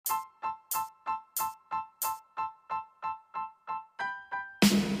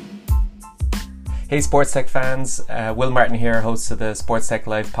Hey Sports Tech fans, Will Martin here, host of the Sports Tech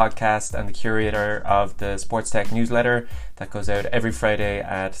Live podcast and the curator of the Sports Tech newsletter that goes out every Friday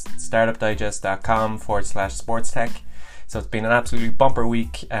at startupdigest.com/sportstech. So it's been an absolutely bumper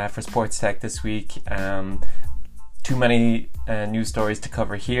week for Sports Tech this week. Too many news stories to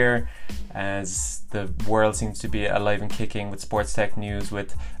cover here, as the world seems to be alive and kicking with sports tech news,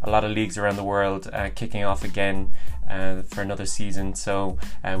 with a lot of leagues around the world kicking off again for another season. So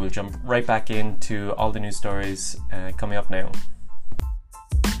we'll jump right back into all the news stories coming up now.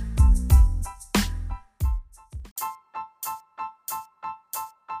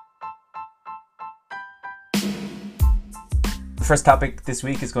 The first topic this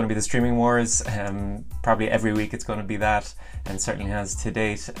week is going to be the streaming wars. Probably every week it's going to be that, and certainly has to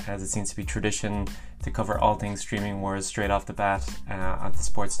date, as it seems to be tradition to cover all things streaming wars straight off the bat on the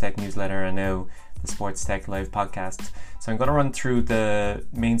Sports Tech newsletter and now the Sports Tech Live podcast. So I'm going to run through the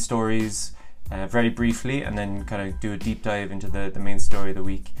main stories very briefly and then kind of do a deep dive into the main story of the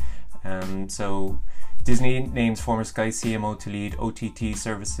week. So Disney names former Sky CMO to lead OTT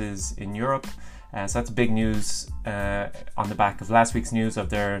services in Europe. So that's big news on the back of last week's news of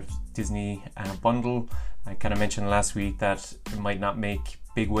their Disney bundle. I kind of mentioned last week that it might not make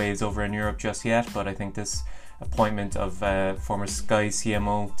big waves over in Europe just yet, but I think this appointment of former Sky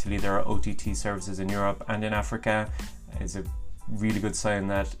CMO to lead their OTT services in Europe and in Africa is a really good sign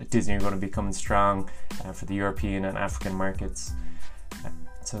that Disney are going to be coming strong for the European and African markets.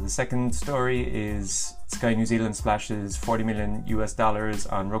 So the second story is Sky New Zealand splashes $40 million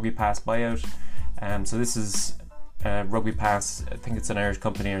on Rugby Pass buyout. So this is Rugby Pass. I think it's an Irish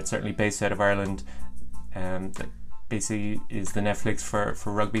company, or it's certainly based out of Ireland. That basically is the Netflix for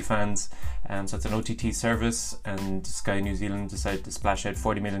rugby fans. So it's an OTT service, and Sky New Zealand decided to splash out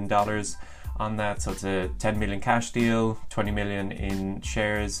 $40 million on that. So it's a $10 million cash deal, $20 million in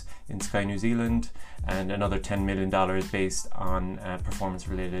shares in Sky New Zealand, and another $10 million based on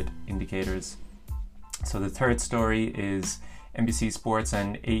performance-related indicators. So the third story is NBC Sports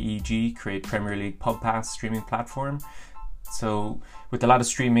and AEG create Premier League Pub Pass streaming platform. So with a lot of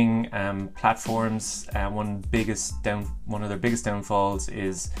streaming platforms, one of their biggest downfalls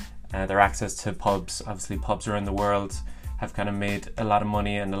is their access to pubs. Obviously, pubs around the world have kind of made a lot of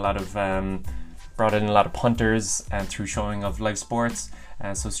money and a lot of brought in a lot of punters through showing of live sports.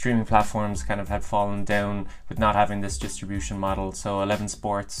 So streaming platforms kind of have fallen down with not having this distribution model. So 11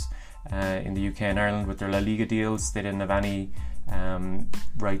 Sports in the UK and Ireland with their La Liga deals, they didn't have any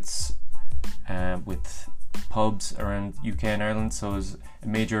rights with pubs around UK and Ireland, so it was a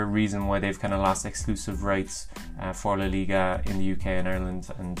major reason why they've kind of lost exclusive rights for La Liga in the UK and Ireland.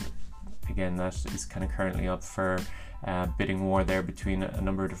 And again, that is kind of currently up for bidding war there between a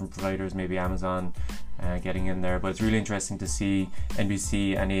number of different providers, maybe Amazon getting in there. But it's really interesting to see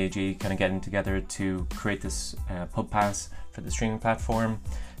NBC and AEG kind of getting together to create this Pub Pass for the streaming platform.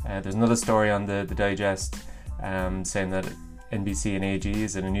 There's another story on the digest saying that NBC and AEG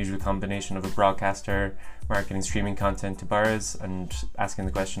is an unusual combination of a broadcaster marketing streaming content to buyers and asking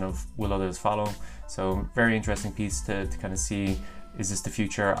the question of will others follow. So very interesting piece to kind of see, is this the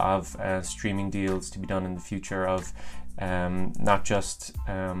future of streaming deals to be done in the future of not just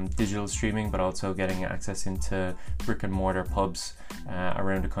digital streaming, but also getting access into brick and mortar pubs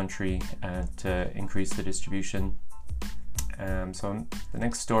around the country to increase the distribution. So the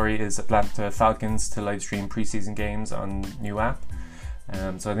next story is Atlanta Falcons to live stream preseason games on new app.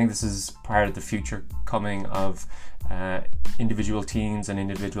 So I think this is part of the future coming of individual teams and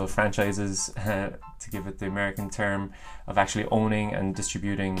individual franchises, to give it the American term, of actually owning and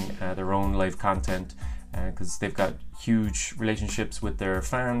distributing their own live content, because they've got huge relationships with their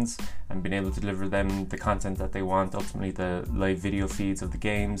fans and being able to deliver them the content that they want. Ultimately, the live video feeds of the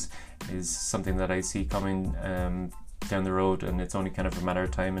games is something that I see coming down the road, and it's only kind of a matter of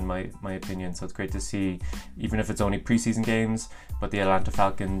time in my opinion. So it's great to see, even if it's only preseason games, but the Atlanta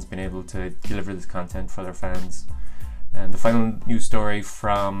Falcons been able to deliver this content for their fans. And the final news story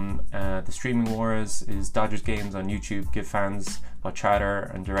from the streaming wars is Dodgers games on YouTube give fans what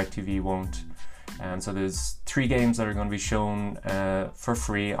Charter and DirecTV won't. And so there's 3 games that are going to be shown for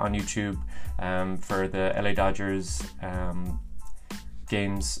free on YouTube for the LA Dodgers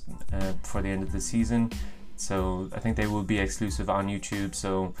games for the end of the season. So I think they will be exclusive on YouTube.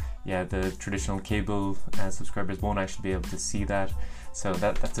 So yeah, the traditional cable subscribers won't actually be able to see that. So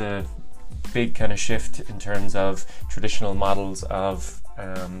that's a big kind of shift in terms of traditional models of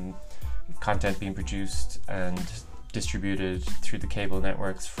content being produced and distributed through the cable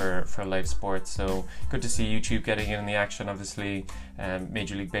networks for live sports. So good to see YouTube getting in the action. Obviously,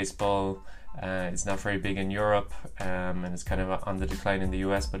 Major League Baseball is not very big in Europe, and it's kind of on the decline in the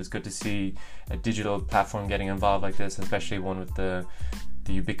US, but it's good to see a digital platform getting involved like this, especially one with the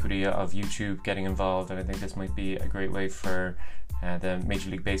ubiquity of YouTube getting involved. And I think this might be a great way for the Major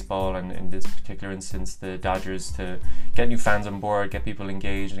League Baseball, and in this particular instance the Dodgers, to get new fans on board, get people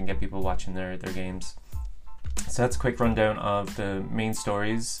engaged and get people watching their games. So that's a quick rundown of the main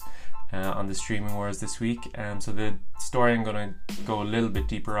stories on the streaming wars this week. So the story I'm going to go a little bit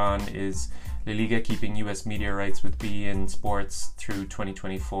deeper on is La Liga keeping US media rights with beIN Sports through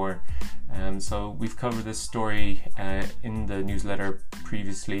 2024. So we've covered this story in the newsletter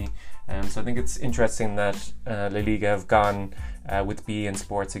previously. So I think it's interesting that La Liga have gone with beIN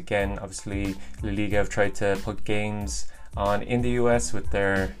Sports again. Obviously, La Liga have tried to put games on in the US with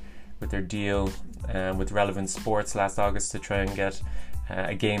their deal with Relevant Sports last August to try and get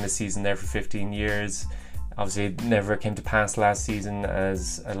a game a season there for 15 years. Obviously, it never came to pass last season,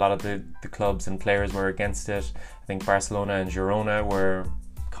 as a lot of the clubs and players were against it. I think Barcelona and Girona were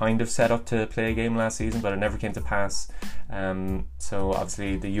kind of set up to play a game last season, but it never came to pass. So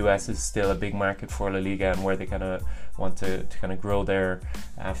obviously the US is still a big market for La Liga, and where they kind of want to kind of grow their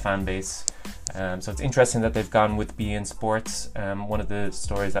fan base. So it's interesting that they've gone with beIN Sports. One of the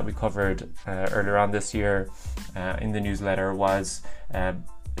stories that we covered earlier on this year in the newsletter was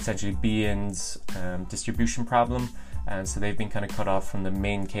essentially beIN's distribution problem. So they've been kind of cut off from the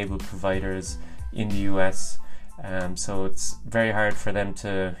main cable providers in the US. So it's very hard for them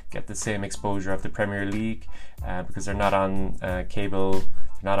to get the same exposure of the Premier League because they're not on cable,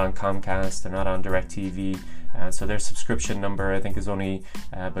 they're not on Comcast, they're not on DirecTV. So their subscription number, I think, is only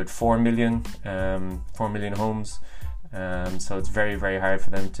about 4 million homes. So it's very, very hard for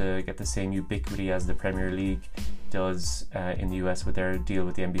them to get the same ubiquity as the Premier League does in the US with their deal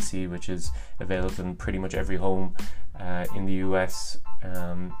with the NBC, which is available in pretty much every home in the US.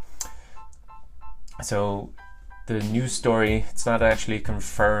 So the news story, it's not actually a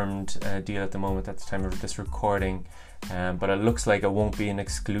confirmed deal at the moment at the time of this recording, but it looks like it won't be an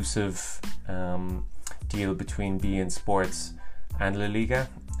exclusive deal between beIN Sports and La Liga.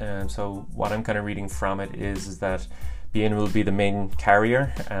 So what I'm kind of reading from it is that beIN will be the main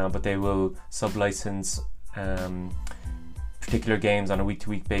carrier, but they will sub-license particular games on a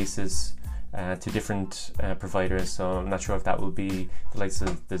week-to-week basis to different providers. So I'm not sure if that will be the likes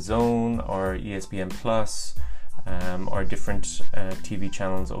of DAZN or ESPN Plus, or different TV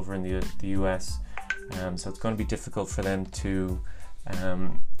channels over in the US. So it's going to be difficult for them to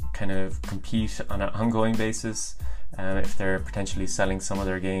kind of compete on an ongoing basis if they're potentially selling some of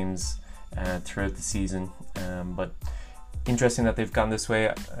their games throughout the season. But interesting that they've gone this way.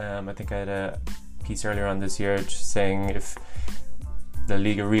 I think I had a piece earlier on this year just saying if the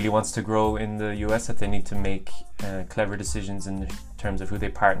Liga really wants to grow in the US, that they need to make clever decisions in terms of who they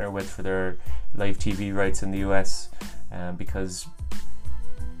partner with for their live TV rights in the US, because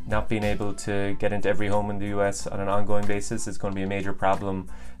not being able to get into every home in the US on an ongoing basis is going to be a major problem,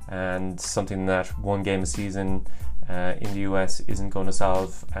 and something that one game a season in the US isn't going to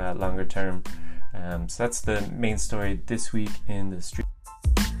solve longer term. So that's the main story this week in the street.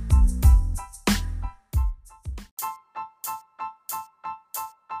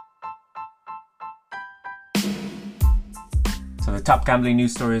 So the top gambling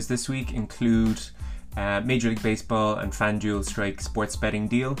news stories this week include Major League Baseball and FanDuel strike sports betting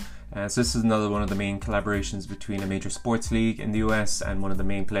deal. So this is another one of the main collaborations between a major sports league in the US and one of the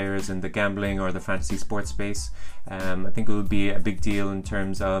main players in the gambling or the fantasy sports space. I think it will be a big deal in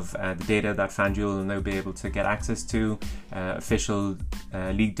terms of the data that FanDuel will now be able to get access to, official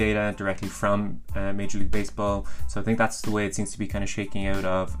league data directly from Major League Baseball. So I think that's the way it seems to be kind of shaking out,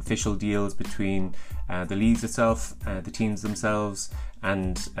 of official deals between the leagues itself, the teams themselves,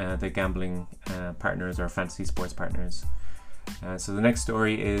 and the gambling partners or fantasy sports partners. So the next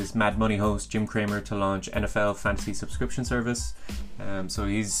story is Mad Money host Jim Cramer to launch NFL fantasy subscription service. So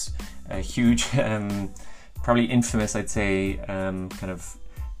he's a huge, probably infamous, I'd say, kind of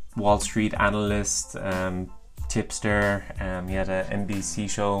Wall Street analyst, tipster. He had an NBC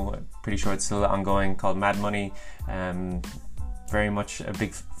show, pretty sure it's still ongoing, called Mad Money. Very much a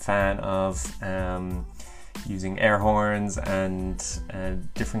big fan of using air horns and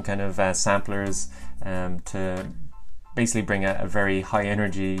different kind of samplers to basically bring a very high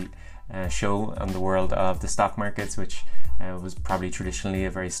energy show on the world of the stock markets, which was probably traditionally a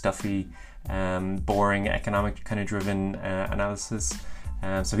very stuffy, boring, economic kind of driven analysis.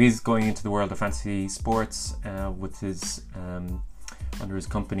 So he's going into the world of fantasy sports with his under his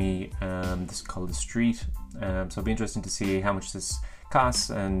company. This is called The Street. So it'll be interesting to see how much this costs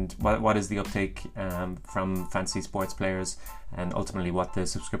and what is the uptake from fantasy sports players, and ultimately what the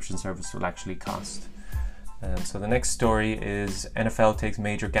subscription service will actually cost. So the next story is NFL takes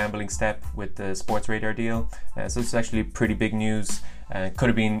major gambling step with the Sportradar deal. So this is actually pretty big news. Could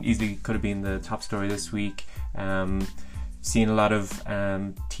have been the top story this week. Seen a lot of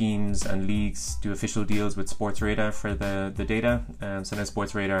teams and leagues do official deals with Sportradar for the data. So now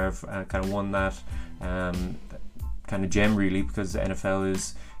Sportradar have kind of won that kind of gem, really, because the NFL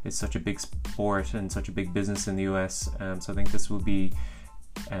is such a big sport and such a big business in the US. So I think this will be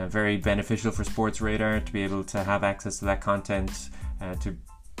very beneficial for Sportradar to be able to have access to that content to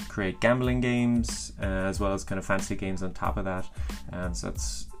create gambling games as well as kind of fantasy games on top of that. So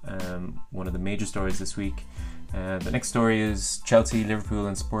that's one of the major stories this week. The next story is Chelsea, Liverpool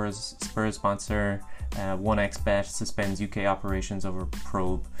and Spurs sponsor 1xBet suspends UK operations over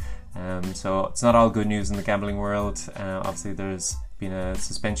probe. So it's not all good news in the gambling world. Obviously there's been a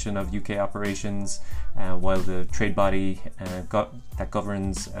suspension of UK operations while the trade body that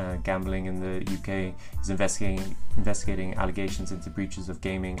governs gambling in the UK is investigating allegations into breaches of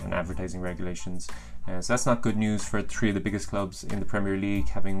gaming and advertising regulations. So that's not good news for three of the biggest clubs in the Premier League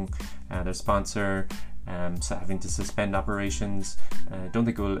having their sponsor so having to suspend operations. Don't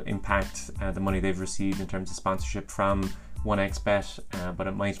think it will impact the money they've received in terms of sponsorship from 1xBet, but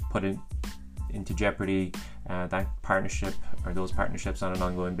it might put it into jeopardy that partnership or those partnerships on an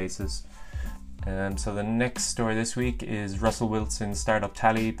ongoing basis. So the next story this week is Russell Wilson's startup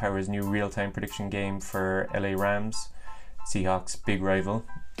Tally powers new real-time prediction game for LA Rams, Seahawks' big rival.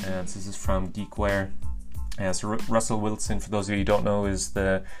 So this is from GeekWire. So Russell Wilson, for those of you who don't know, is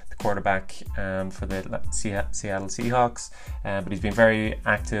the quarterback for the Seattle Seahawks, but he's been very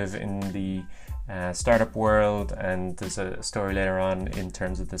active in the startup world, and there's a story later on in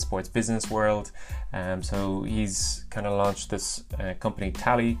terms of the sports business world. So he's kind of launched this company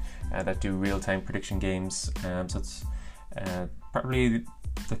Tally that do real-time prediction games. So it's probably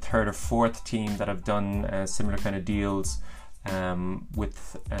the third or fourth team that have done similar kind of deals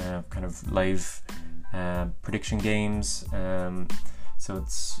with kind of live prediction games. So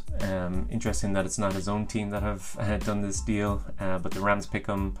it's interesting that it's not his own team that have done this deal, but the Rams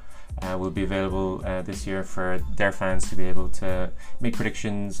Pick'em will be available this year for their fans to be able to make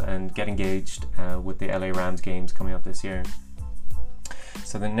predictions and get engaged with the LA Rams games coming up this year.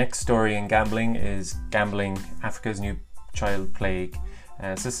 So the next story in gambling is Gambling, Africa's New Child Plague.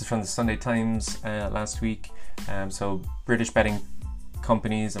 So this is from the Sunday Times last week. So British betting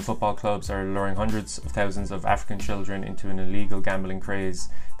companies and football clubs are luring hundreds of thousands of African children into an illegal gambling craze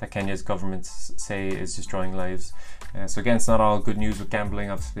that Kenya's government say is destroying lives. So again, it's not all good news with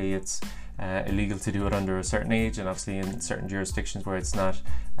gambling. Obviously it's illegal to do it under a certain age, and obviously in certain jurisdictions where it's not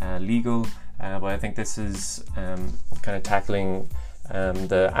legal, but I think this is kind of tackling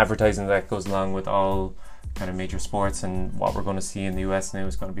the advertising that goes along with all kind of major sports, and what we're going to see in the US now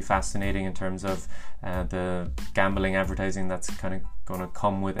is going to be fascinating in terms of the gambling advertising that's kind of going to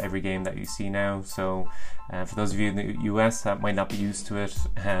come with every game that you see now. So for those of you in the US that might not be used to it,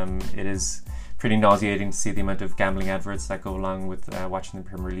 it is pretty nauseating to see the amount of gambling adverts that go along with watching the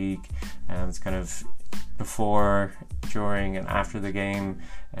Premier League. It's kind of before, during and after the game.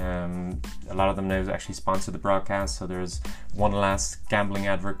 A lot of them now actually sponsor the broadcast, so there's one last gambling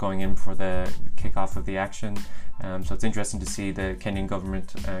advert going in for the kickoff of the action. So it's interesting to see the Kenyan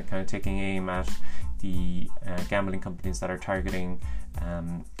government kind of taking aim at the gambling companies that are targeting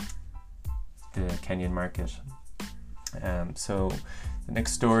the Kenyan market. So the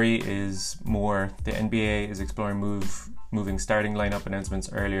next story is more, the NBA is exploring moving starting lineup announcements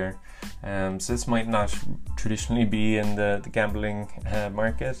earlier. So this might not traditionally be in the gambling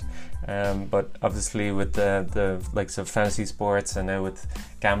market, but obviously with the likes of fantasy sports and now with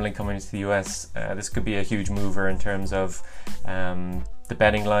gambling coming into the US, this could be a huge mover in terms of the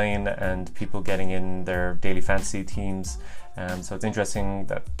betting line and people getting in their daily fantasy teams. So it's interesting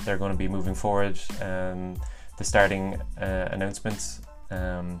that they're going to be moving forward the starting announcements.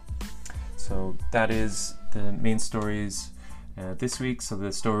 So that is the main stories this week. So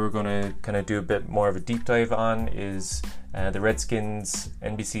the story we're going to kind of do a bit more of a deep dive on is the Redskins.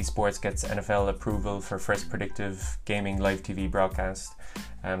 NBC Sports gets NFL approval for first predictive gaming live TV broadcast.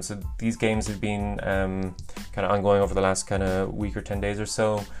 So these games have been kind of ongoing over the last kind of week or 10 days or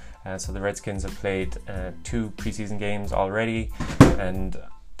so. So the Redskins have played 2 preseason games already, and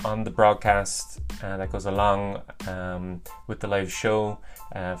on the broadcast that goes along with the live show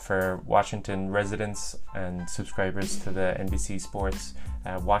for Washington residents and subscribers to the NBC Sports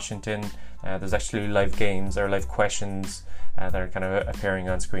Washington. There's actually live games or live questions that are kind of appearing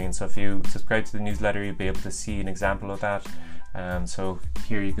on screen. So if you subscribe to the newsletter, you'll be able to see an example of that. So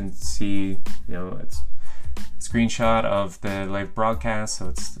here you can see, it's a screenshot of the live broadcast. So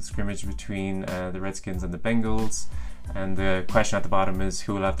it's the scrimmage between the Redskins and the Bengals. And the question at the bottom is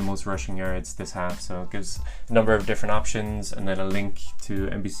who will have the most rushing yards this half. So it gives a number of different options and then a link to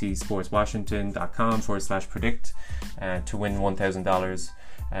NBCSportsWashington.com/predict to win $1,000.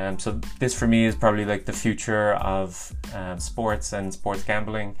 So this for me is probably like the future of sports and sports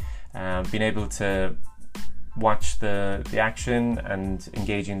gambling. Being able to watch the action and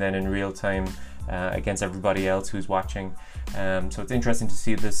engaging then in real time against everybody else who's watching. So it's interesting to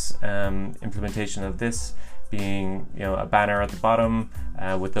see this implementation of this being a banner at the bottom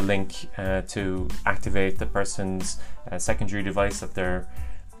with the link to activate the person's secondary device. If they're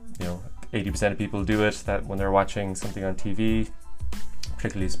 80% of people do it, that when they're watching something on TV,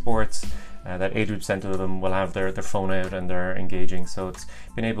 particularly sports, that 80% of them will have their phone out and they're engaging. So it's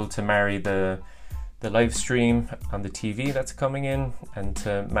been able to marry the live stream on the TV that's coming in and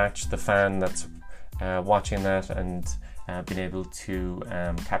to match the fan that's watching that, and being able to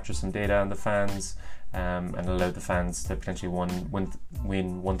capture some data on the fans and allow the fans to potentially win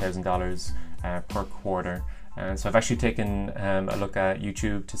 $1,000 per quarter. And so I've actually taken a look at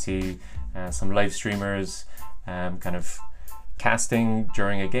YouTube to see some live streamers kind of casting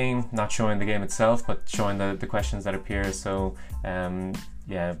during a game, not showing the game itself, but showing the questions that appear. So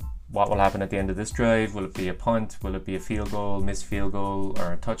what will happen at the end of this drive? Will it be a punt? Will it be a field goal, missed field goal,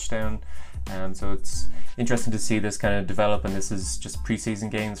 or a touchdown? So it's interesting to see this kind of develop, and this is just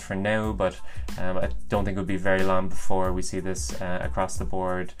preseason games for now, but I don't think it'll be very long before we see this across the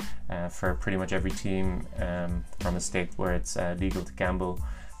board for pretty much every team from a state where it's legal to gamble.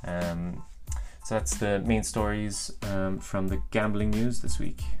 So that's the main stories from the gambling news this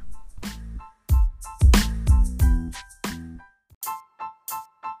week.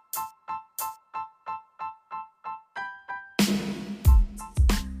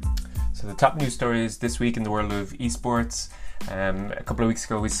 So the top news stories this week in the world of esports. A couple of weeks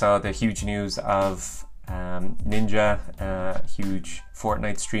ago we saw the huge news of Ninja, a huge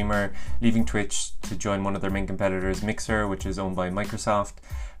Fortnite streamer, leaving Twitch to join one of their main competitors, Mixer, which is owned by Microsoft.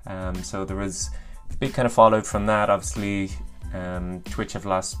 So there was a big kind of fallout from that. Obviously Twitch have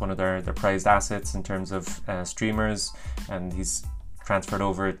lost one of their prized assets in terms of streamers, and he's transferred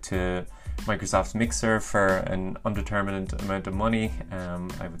over to Microsoft's Mixer for an undetermined amount of money.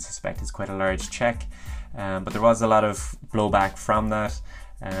 I would suspect it's quite a large check, but there was a lot of blowback from that.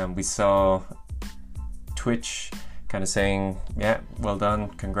 We saw Twitch kind of saying, yeah, well done,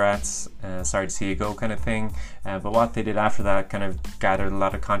 congrats, sorry to see you go kind of thing. But what they did after that kind of gathered a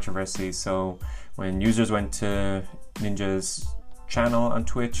lot of controversy. So when users went to Ninja's channel on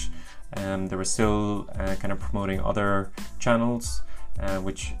Twitch, they were still kind of promoting other channels,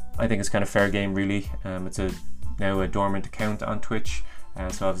 which I think is kind of fair game really. It's now a dormant account on Twitch,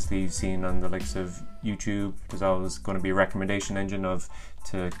 so obviously you've seen on the likes of YouTube there's always going to be a recommendation engine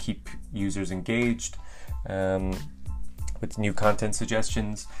to keep users engaged with new content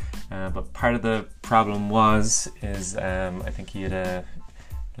suggestions, but part of the problem is I think he had a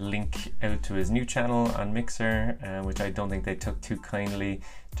link out to his new channel on Mixer, which I don't think they took too kindly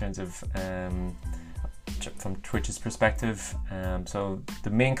in terms of from Twitch's perspective. So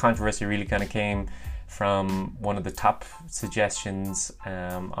the main controversy really kind of came from one of the top suggestions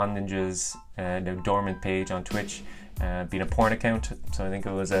on Ninja's dormant page on Twitch being a porn account. So I think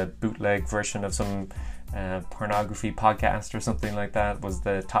it was a bootleg version of some pornography podcast or something like that was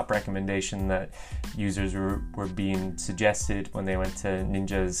the top recommendation that users were being suggested when they went to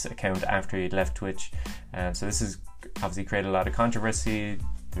Ninja's account after he'd left Twitch. So this has obviously created a lot of controversy.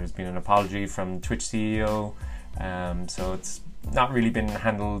 There's been an apology from Twitch CEO, so it's not really been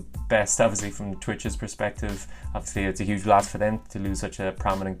handled best, obviously, from Twitch's perspective. Obviously, it's a huge loss for them to lose such a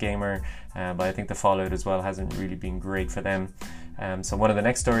prominent gamer, but I think the fallout as well hasn't really been great for them. So one of the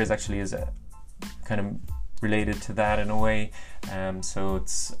next stories actually is kind of related to that in a way. So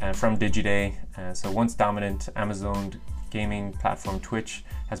it's from Digiday. So once dominant Amazon gaming platform Twitch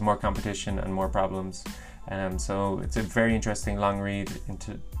has more competition and more problems. So it's a very interesting long read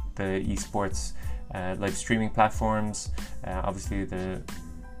into the esports live streaming platforms. Obviously the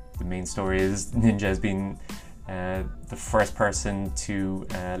main story is Ninja has been the first person to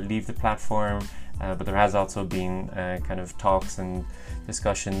leave the platform, but there has also been kind of talks and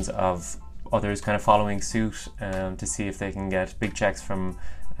discussions of others kind of following suit to see if they can get big checks from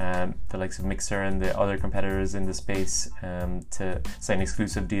the likes of Mixer and the other competitors in the space to sign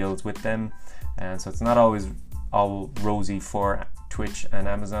exclusive deals with them. And so it's not always all rosy for Twitch and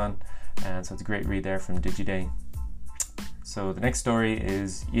Amazon. And so it's a great read there from DigiDay. So the next story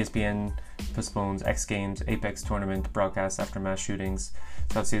is ESPN postpones X Games Apex tournament broadcast after mass shootings.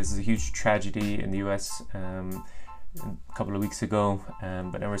 So obviously this is a huge tragedy in the US a couple of weeks ago,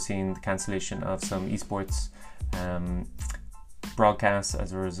 but now we're seeing the cancellation of some esports broadcasts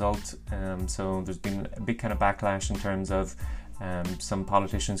as a result. So there's been a big kind of backlash in terms of some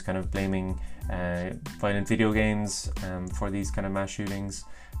politicians kind of blaming violent video games for these kind of mass shootings.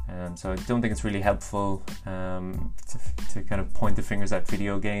 So I don't think it's really helpful to kind of point the fingers at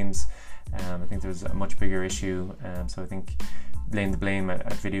video games. I think there's a much bigger issue. So I think laying the blame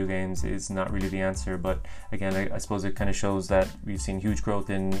at video games is not really the answer. But again, I suppose it kind of shows that we've seen huge growth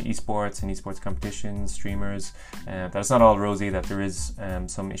in esports and esports competitions, streamers. That it's not all rosy, that there is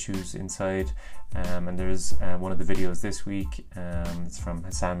some issues inside. And there's one of the videos this week. It's from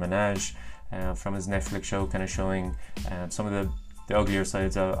Hasan Minhaj from his Netflix show, kind of showing some of the uglier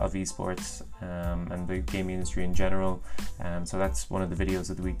sides of esports and the gaming industry in general. So that's one of the videos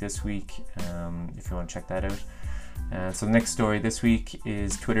of the week this week, if you want to check that out. So the next story this week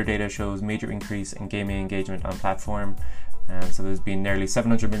is Twitter data shows major increase in gaming engagement on platform. So there's been nearly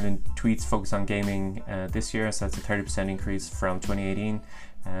 700 million tweets focused on gaming this year, so that's a 30% increase from 2018.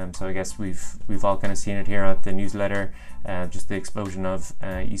 So I guess we've all kind of seen it here at the newsletter, just the explosion of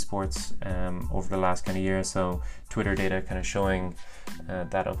esports over the last kind of year. So Twitter data kind of showing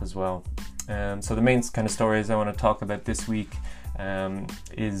that up as well. So the main kind of stories I want to talk about this week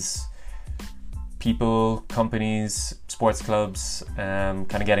is people, companies, sports clubs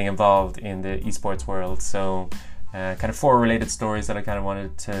kind of getting involved in the esports world. So kind of 4 related stories that I kind of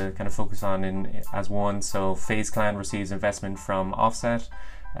wanted to kind of focus on as one. So FaZe Clan receives investment from Offset.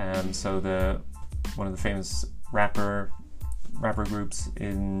 So one of the famous rapper groups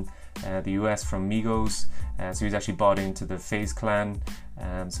in the US from Migos. So he's actually bought into the FaZe Clan.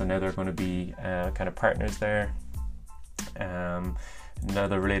 So now they're going to be kind of partners there.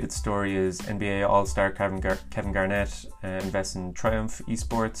 Another related story is NBA All-Star Kevin Garnett invests in Triumph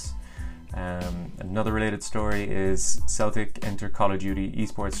Esports. Another related story is Celtic enter Call of Duty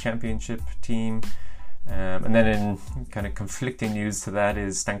Esports Championship team. And then in kind of conflicting news to that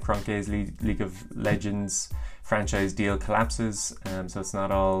is Stan Kroenke's League of Legends franchise deal collapses. So it's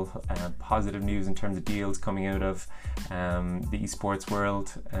not all positive news in terms of deals coming out of the esports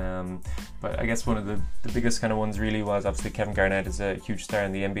world. But I guess one of the biggest kind of ones really was obviously Kevin Garnett is a huge star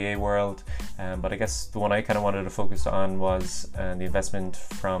in the NBA world. But I guess the one I kind of wanted to focus on was the investment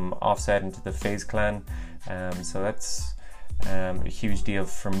from Offset into the FaZe Clan. So that's a huge deal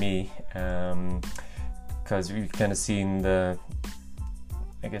for me. Because we've kind of seen the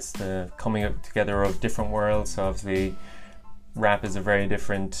coming up together of different worlds. So obviously rap is a very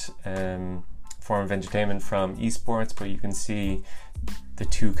different form of entertainment from esports, but you can see the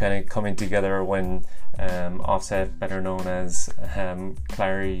two kind of coming together when Offset, better known as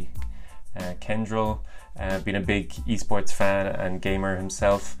Clary Kendrill, being a big esports fan and gamer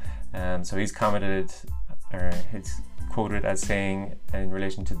himself. So he's commented, or he's quoted as saying in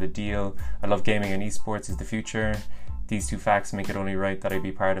relation to the deal, "I love gaming and esports is the future. These two facts make it only right that I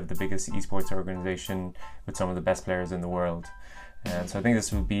be part of the biggest esports organization with some of the best players in the world." So I think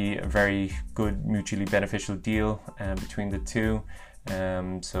this will be a very good, mutually beneficial deal between the two.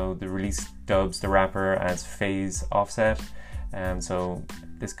 So the release dubs the rapper as FaZe Offset. So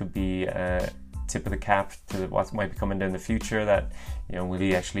this could be a tip of the cap to what might be coming down the future. That, you know, will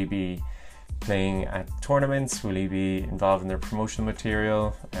he actually be playing at tournaments? Will he be involved in their promotional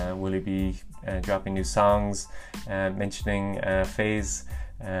material? Will he be dropping new songs, mentioning FaZe?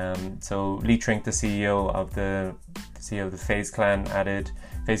 So Lee Trink, the CEO of the FaZe Clan, added,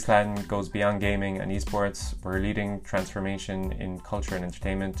 "FaZe Clan goes beyond gaming and esports. We're leading transformation in culture and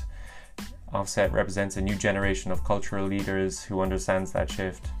entertainment. Offset represents a new generation of cultural leaders who understands that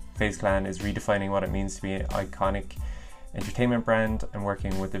shift. FaZe Clan is redefining what it means to be an iconic entertainment brand, and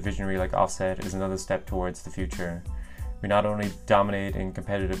working with a visionary like Offset is another step towards the future. We not only dominate in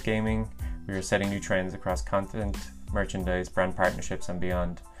competitive gaming, we are setting new trends across content, merchandise, brand partnerships and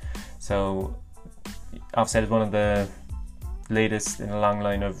beyond." So Offset is one of the latest in a long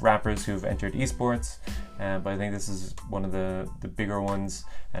line of rappers who've entered esports, but I think this is one of the bigger ones,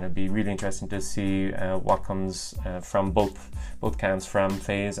 and it'd be really interesting to see what comes from both camps, from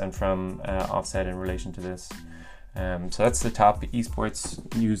FaZe and from Offset in relation to this. So that's the top esports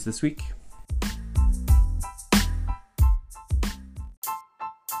news this week.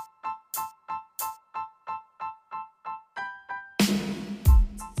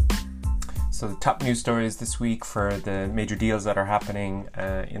 So the top news stories this week for the major deals that are happening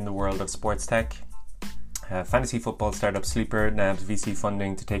in the world of sports tech. Fantasy football startup Sleeper nabs VC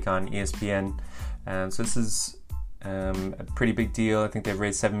funding to take on ESPN. So this is a pretty big deal. I think they've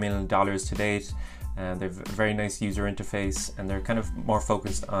raised $7 million to date. They have a very nice user interface, and they're kind of more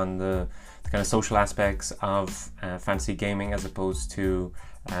focused on the kind of social aspects of fantasy gaming as opposed to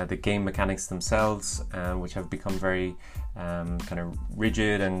the game mechanics themselves, which have become very kind of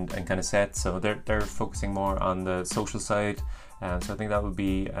rigid and kind of set. So they're focusing more on the social side. So I think that would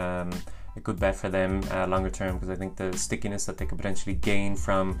be a good bet for them longer term, because I think the stickiness that they could potentially gain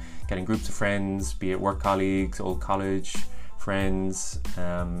from getting groups of friends, be it work colleagues, old college friends,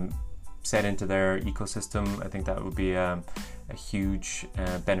 set into their ecosystem, I think that would be a huge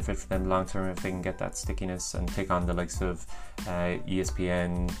benefit for them long term if they can get that stickiness and take on the likes of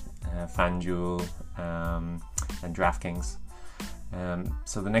ESPN, FanDuel, and DraftKings.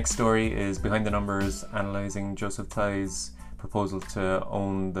 So the next story is Behind the Numbers, analysing Joseph Tsai's proposal to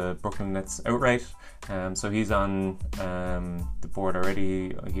own the Brooklyn Nets outright. So he's on the board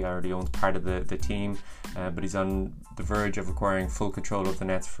already. He already owns part of the team, but he's on the verge of acquiring full control of the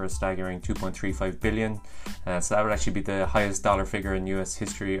Nets for a staggering $2.35 billion. So that would actually be the highest dollar figure in US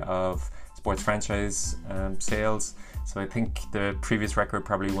history of sports franchise sales. So I think the previous record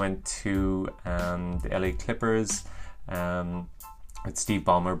probably went to the LA Clippers, with Steve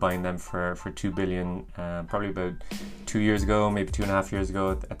Ballmer buying them for $2 billion, probably about 2 years ago, maybe 2.5 years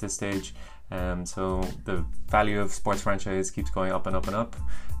ago at this stage. So the value of sports franchise keeps going up and up and up.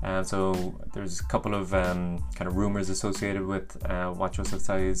 So there's a couple of kind of rumors associated with what Joseph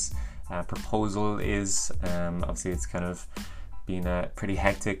Tsai's proposal is. Obviously, it's kind of been a pretty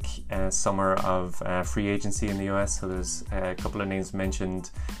hectic summer of free agency in the US. So there's a couple of names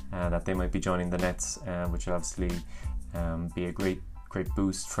mentioned that they might be joining the Nets, which will obviously be a great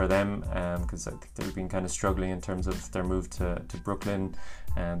boost for them, because I think they've been kind of struggling in terms of their move to Brooklyn,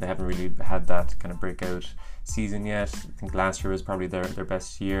 and they haven't really had that kind of breakout season yet. I think last year was probably their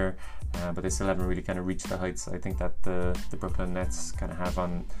best year, but they still haven't really kind of reached the heights I think that the Brooklyn Nets kind of have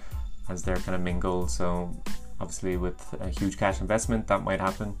on as their kind of main goal. So obviously with a huge cash investment that might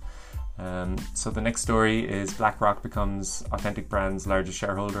happen. So the next story is BlackRock becomes Authentic Brands' largest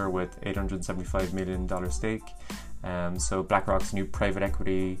shareholder with $875 million stake. So BlackRock's new private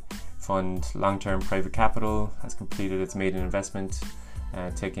equity fund, Long-Term Private Capital, has completed its maiden investment,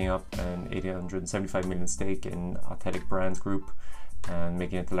 taking up an $875 million stake in Authentic Brands Group and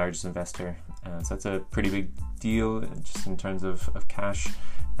making it the largest investor. So that's a pretty big deal just in terms of cash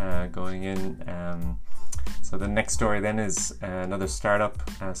going in. So the next story then is another startup.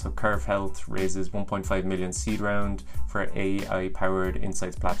 So Curve Health raises 1.5 million seed round for AI-powered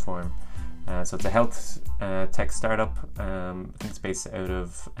insights platform. So it's a health tech startup. I think it's based out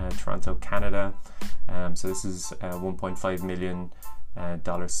of Toronto, Canada. So this is a $1.5 million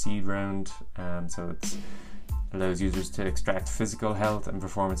seed round. So it allows users to extract physical health and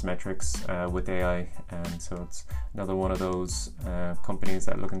performance metrics with AI. So it's another one of those companies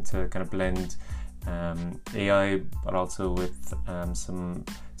that are looking to kind of blend AI, but also with some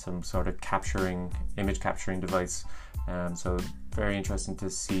sort of image capturing device. So very interesting to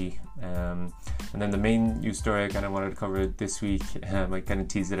see. And then the main news story I kind of wanted to cover this week, I kind of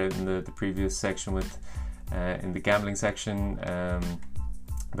teased it out in the previous section with in the gambling section,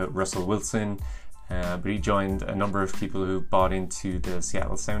 about Russell Wilson, but he joined a number of people who bought into the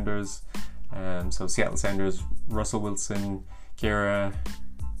Seattle Sounders. So Seattle Sounders, Russell Wilson, Kira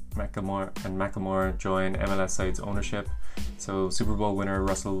McElmore join MLS side's ownership. So Super Bowl winner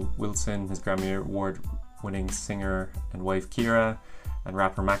Russell Wilson, his Grammy Award winning singer and wife Kira, and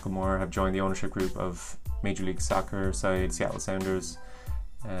rapper Macklemore have joined the ownership group of Major League Soccer side Seattle Sounders.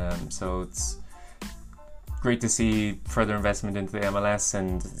 So it's great to see further investment into the MLS,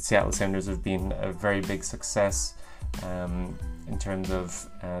 and Seattle Sounders have been a very big success in terms of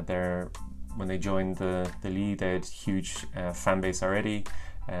when they joined the league. They had huge fan base already.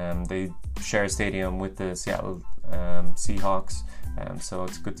 They share a stadium with the Seattle Seahawks, so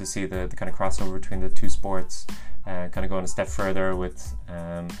it's good to see the kind of crossover between the two sports, kind of going a step further with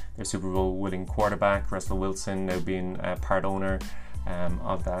their Super Bowl winning quarterback Russell Wilson now being a part owner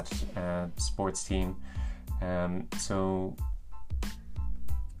of that sports team. So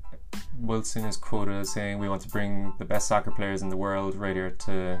Wilson is quoted as saying, "We want to bring the best soccer players in the world right here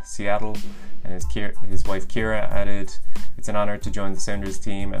to Seattle," and his wife Kira added, "It's an honor to join the Sounders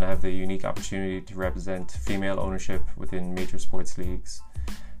team and have the unique opportunity to represent female ownership within major sports leagues."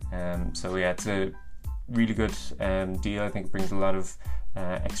 So yeah, it's a really good deal. I think it brings a lot of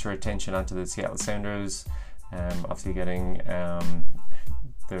extra attention onto the Seattle Sounders. Obviously getting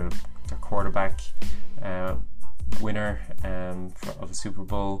the their quarterback winner of a Super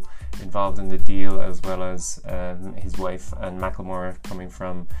Bowl involved in the deal, as well as his wife and Macklemore coming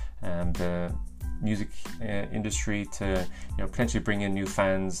from the music industry to potentially bring in new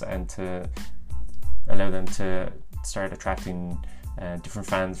fans and to allow them to start attracting different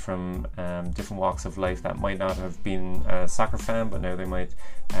fans from different walks of life that might not have been a soccer fan, but now they might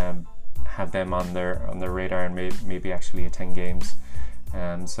have them on their radar and maybe actually attend games.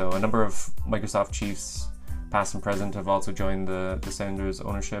 So a number of Microsoft chiefs, past and present, have also joined the Sounders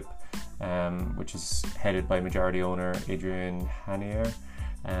ownership, which is headed by majority owner Adrian Hanier.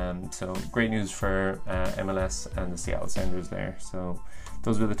 So great news for MLS and the Seattle Sounders there. So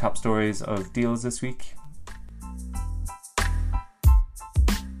those were the top stories of deals this week.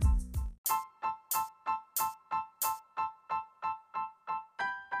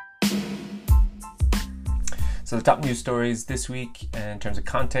 So the top news stories this week in terms of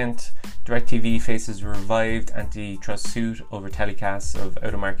content: DirecTV faces revived antitrust suit over telecasts of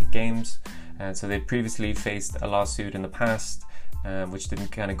out-of-market games. So they previously faced a lawsuit in the past, which didn't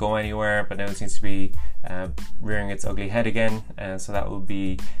kind of go anywhere, but now it seems to be rearing its ugly head again. So that will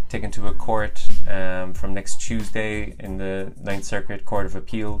be taken to a court from next Tuesday in the Ninth Circuit Court of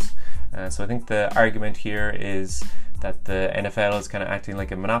Appeals. So I think the argument here is that the NFL is kind of acting like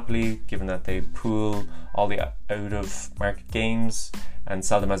a monopoly, given that they pool all the out-of-market games and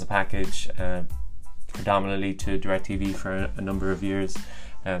sell them as a package, predominantly to DirecTV for a number of years.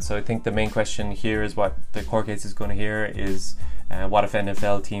 So I think the main question here is what the court case is going to hear is what if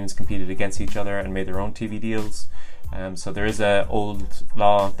NFL teams competed against each other and made their own TV deals? So there is an old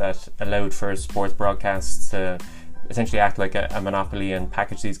law that allowed for sports broadcasts to essentially act like a monopoly and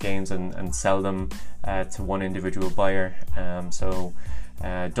package these games and sell them to one individual buyer. So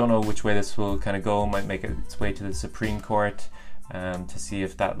don't know which way this will kind of go. Might make its way to the Supreme Court to see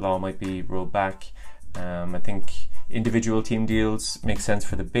if that law might be rolled back. I think individual team deals make sense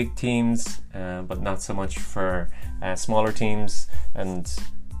for the big teams, but not so much for smaller teams. And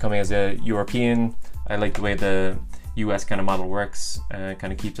coming as a European, I like the way the US kind of model works.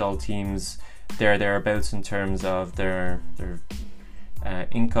 Kind of keeps all teams thereabouts in terms of their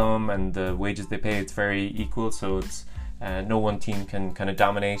income and the wages they pay. It's very equal, so it's no one team can kind of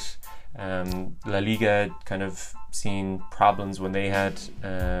dominate. La Liga kind of seen problems when they had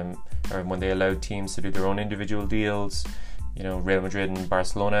or when they allowed teams to do their own individual deals. Real Madrid and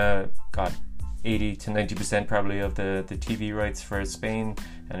Barcelona got 80 to 90% probably of the TV rights for Spain,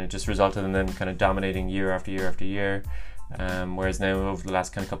 and it just resulted in them kind of dominating year after year after year. Whereas now over the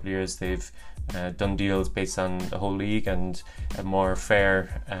last kind of couple of years they've done deals based on the whole league and a more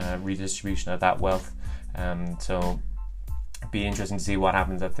fair redistribution of that wealth. So it'd be interesting to see what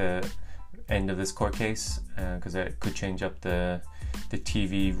happens at the end of this court case, because it could change up the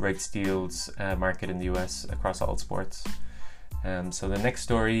TV rights deals market in the US across all sports. So the next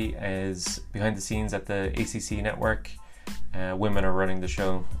story is behind the scenes at the ACC network. Women are running the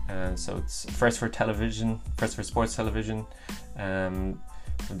show, so it's first for sports television.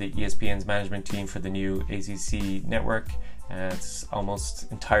 The ESPN's management team for the new ACC network. It's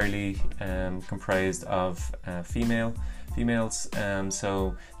almost entirely comprised of females.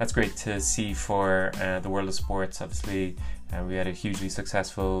 So that's great to see for the world of sports. Obviously, we had a hugely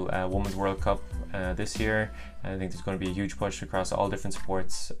successful Women's World Cup this year. I think there's going to be a huge push across all different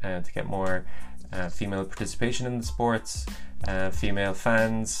sports to get more female participation in the sports, female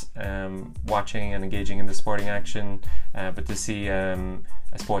fans watching and engaging in the sporting action. But to see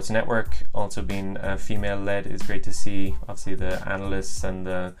a sports network also being female-led is great to see. Obviously, the analysts and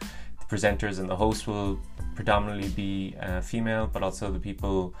the presenters and the hosts will predominantly be female, but also the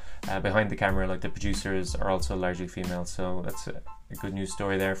people behind the camera, like the producers, are also largely female. So that's a good news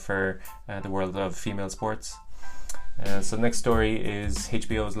story there for the world of female sports. So the next story is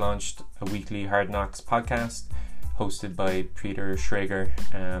HBO has launched a weekly Hard Knocks podcast hosted by Peter Schrager.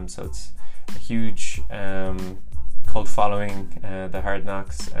 So it's a huge cult following, the Hard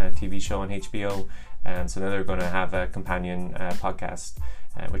Knocks TV show on HBO. So now they're going to have a companion podcast,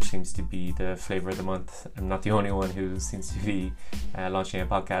 which seems to be the flavor of the month. I'm not the only one who seems to be launching a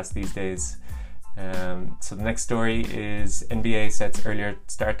podcast these days. So the next story is NBA sets earlier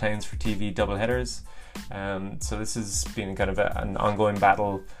start times for TV doubleheaders. So this has been kind of an ongoing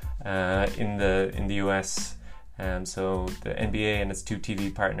battle in the US. So the NBA and its two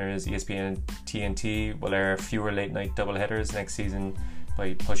TV partners, ESPN and TNT, will air fewer late night doubleheaders next season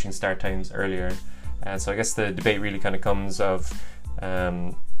by pushing start times earlier. So I guess the debate really kind of comes of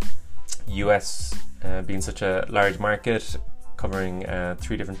US being such a large market, covering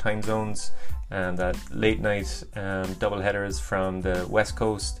 3 different time zones, and that late night doubleheaders from the West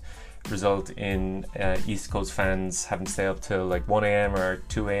Coast result in East Coast fans having to stay up till like 1 a.m. or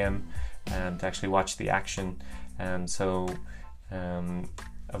 2 a.m. To actually watch the action.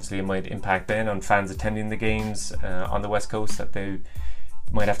 Obviously it might impact then on fans attending the games on the West Coast, that they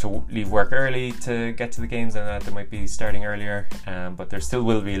might have to leave work early to get to the games, and that they might be starting earlier, but there still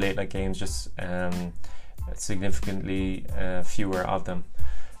will be late night games, just significantly fewer of them.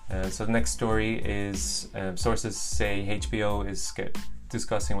 So the next story is sources say HBO is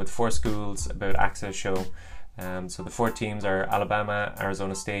discussing with 4 schools about Access Show. So the 4 teams are Alabama,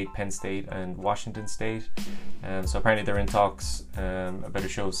 Arizona State, Penn State and Washington State. So apparently they're in talks about a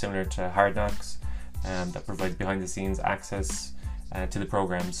show similar to Hard Knocks that provides behind the scenes access to the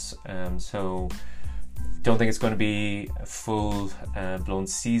programs. So don't think it's going to be a full blown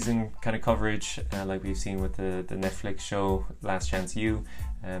season kind of coverage like we've seen with the Netflix show Last Chance U.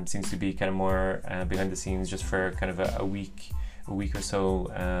 Seems to be kind of more behind the scenes, just for kind of a week or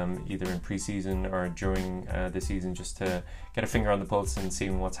so, either in pre-season or during the season, just to get a finger on the pulse and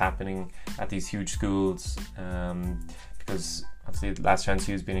seeing what's happening at these huge schools, because obviously Last Chance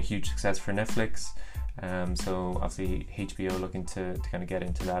U has been a huge success for Netflix. So obviously HBO looking to kind of get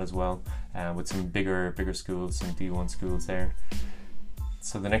into that as well, with some bigger schools, some D1 schools there.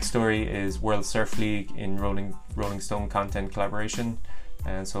 So the next story is World Surf League in Rolling Stone content collaboration.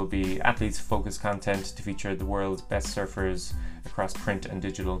 And so it'll be athletes focused content to feature the world's best surfers across print and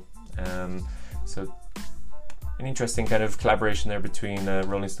digital. So an interesting kind of collaboration there between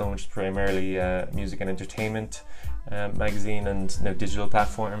Rolling Stone, which is primarily music and entertainment magazine, and now digital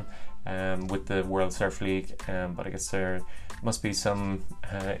platform, with the World Surf League. But I guess there must be some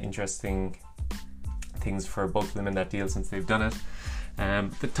interesting things for both of them in that deal since they've done it.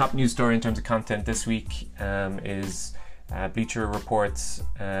 The top news story in terms of content this week is Bleacher Report's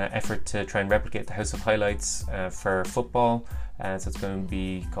effort to try and replicate the House of Highlights for football. So it's going to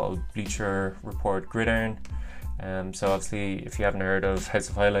be called Bleacher Report Gridiron. So obviously, if you haven't heard of House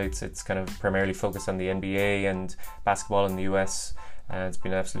of Highlights, it's kind of primarily focused on the NBA and basketball in the US. It's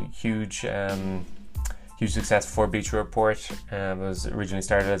been an absolutely huge success for Bleacher Report. It was originally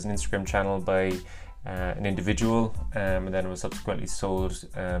started as an Instagram channel by an individual, and then it was subsequently sold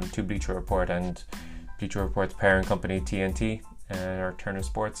to Bleacher Report and Bleacher Report's parent company TNT, or Turner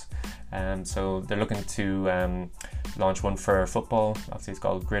Sports. So they're looking to launch one for football. Obviously it's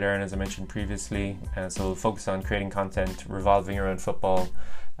called Gridiron, as I mentioned previously. So we'll focus on creating content revolving around football.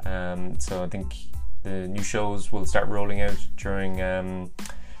 So I think the new shows will start rolling out during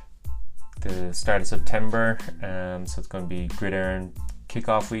the start of September. So it's going to be Gridiron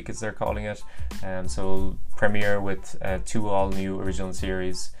Kickoff Week, as they're calling it. So we'll premiere with 2 all new original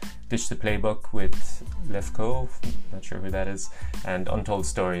series: Ditch the Playbook with Lefko, not sure who that is, and Untold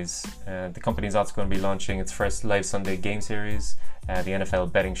Stories. The company is also going to be launching its first live Sunday game series, the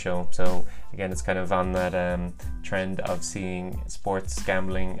NFL Betting Show. So again, it's kind of on that trend of seeing sports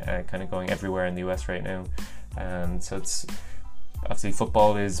gambling kind of going everywhere in the US right now. So it's obviously,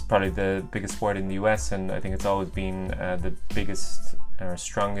 football is probably the biggest sport in the US, and I think it's always been the biggest or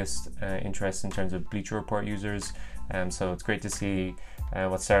strongest interest in terms of Bleacher Report users. So it's great to see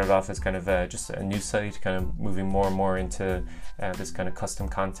what started off as kind of just a news site kind of moving more and more into this kind of custom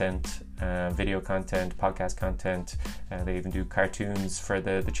content, video content, podcast content. They even do cartoons for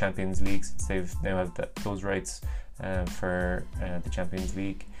the Champions League, since they've now have those rights for the Champions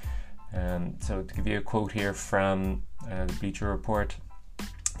League. So to give you a quote here from the Bleacher Report: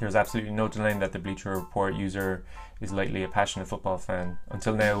 "There's absolutely no denying that the Bleacher Report user is likely a passionate football fan.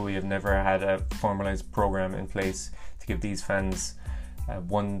 Until now, we have never had a formalized program in place to give these fans a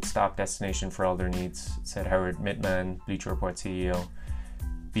one-stop destination for all their needs," said Howard Mittman, Bleacher Report CEO.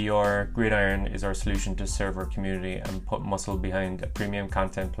 "BR Gridiron is our solution to serve our community and put muscle behind a premium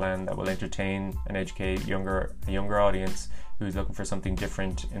content plan that will entertain and educate a younger audience who is looking for something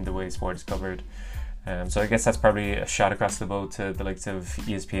different in the way sport is covered." So I guess that's probably a shot across the bow to the likes of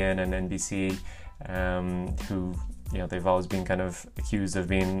ESPN and NBC, who, you know, they've always been kind of accused of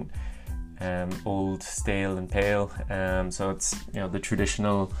being old, stale and pale. So it's, you know, the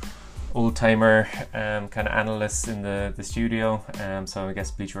traditional old-timer kind of analysts in the studio. So I guess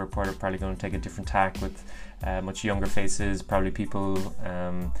Bleacher Report are probably going to take a different tack with much younger faces, probably people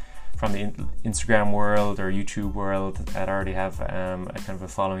from the Instagram world or YouTube world that already have a kind of a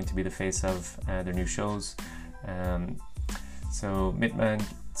following to be the face of their new shows. So Mittman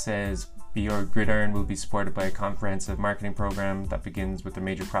says BR Gridiron will be supported by a comprehensive marketing program that begins with a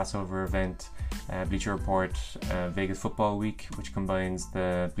major crossover event, Bleacher Report Vegas Football Week, which combines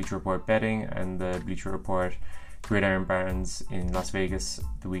the Bleacher Report betting and the Bleacher Report Gridiron Barns in Las Vegas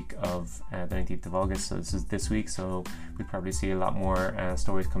the week of the 19th of August. So this is this week, so we'll probably see a lot more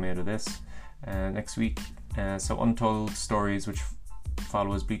stories coming out of this next week. So Untold Stories, which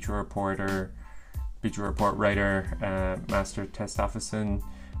follows Bleacher Report writer Master Testofferson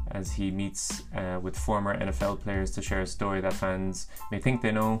as he meets with former NFL players to share a story that fans may think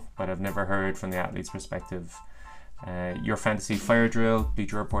they know but have never heard from the athlete's perspective. Your Fantasy Fire Drill,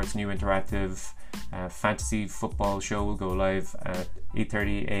 Bleacher Report's new interactive fantasy football show, will go live at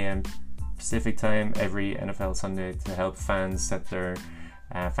 8:30 a.m. Pacific time every NFL Sunday to help fans set their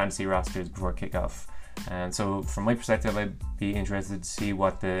fantasy rosters before kickoff. And so from my perspective, I'd be interested to see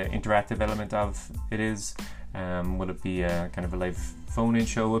what the interactive element of it is. Will it be a kind of a live phone-in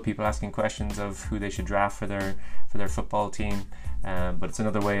show with people asking questions of who they should draft for their football team? But it's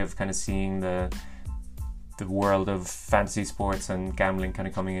another way of kind of seeing the world of fantasy sports and gambling kind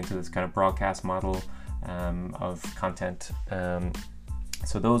of coming into this kind of broadcast model of content.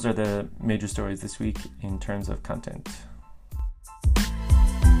 So those are the major stories this week in terms of content.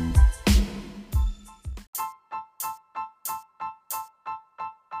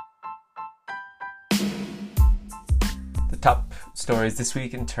 Top stories this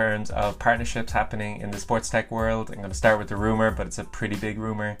week in terms of partnerships happening in the sports tech world. I'm going to start with the rumor, but it's a pretty big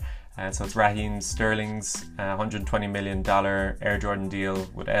rumor. So it's Raheem Sterling's $120 million Air Jordan deal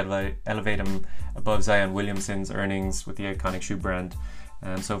would elevate him above Zion Williamson's earnings with the iconic shoe brand.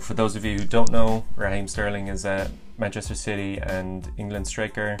 So for those of you who don't know, Raheem Sterling is a Manchester City and England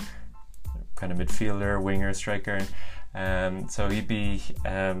striker, kind of midfielder, winger, striker. So he'd be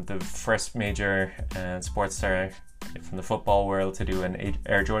the first major sports star from the football world to do an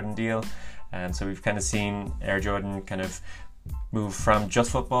Air Jordan deal. And so we've kind of seen Air Jordan kind of move from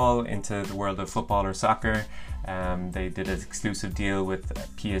just football into the world of football or soccer. They did an exclusive deal with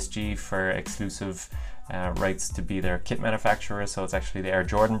PSG for exclusive rights to be their kit manufacturer. So it's actually the Air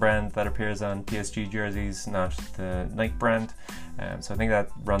Jordan brand that appears on PSG jerseys, not the Nike brand. So I think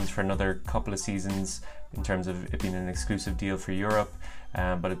that runs for another couple of seasons in terms of it being an exclusive deal for Europe.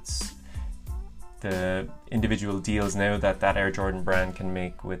 But it's the individual deals now that Air Jordan brand can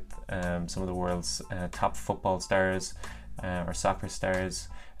make with some of the world's top football stars or soccer stars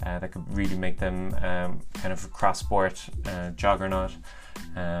that could really make them kind of a cross-sport juggernaut.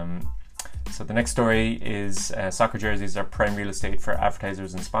 So the next story is soccer jerseys are prime real estate for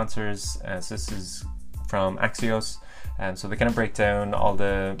advertisers and sponsors. So this is from Axios. So they kind of break down all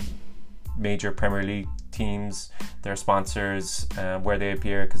the major Premier League teams, their sponsors, where they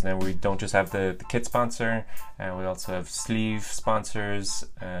appear, because now we don't just have the kit sponsor, we also have sleeve sponsors.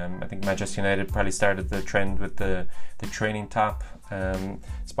 I think Manchester United probably started the trend with the training top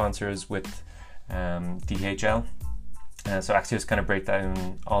sponsors with DHL. So Axios kind of break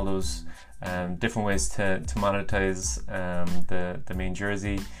down all those different ways to monetize the main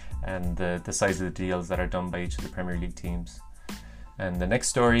jersey and the size of the deals that are done by each of the Premier League teams. And the next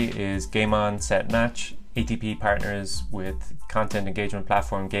story is Game On Set Match. ATP partners with content engagement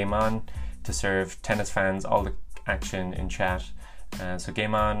platform Game On to serve tennis fans all the action in chat. So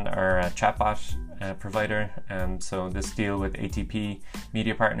Game On are a chatbot provider. So this deal with ATP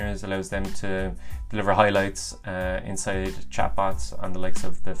media partners allows them to deliver highlights inside chatbots on the likes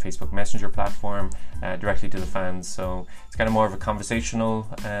of the Facebook Messenger platform directly to the fans. So it's kind of more of a conversational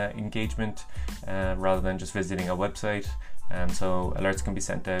engagement rather than just visiting a website. So alerts can be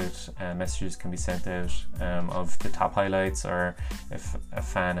sent out, messages can be sent out of the top highlights, or if a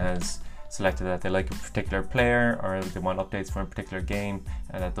fan has selected that they like a particular player or they want updates from a particular game,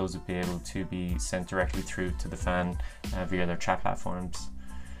 that those would be able to be sent directly through to the fan via their chat platforms.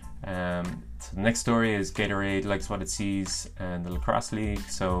 So the next story is Gatorade likes what it sees and the Lacrosse League.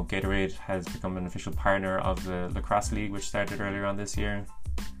 So Gatorade has become an official partner of the Lacrosse League, which started earlier on this year.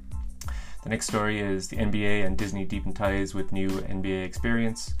 The next story is the NBA and Disney deepen ties with new NBA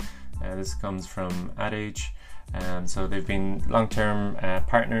experience. This comes from Ad Age. So they've been long-term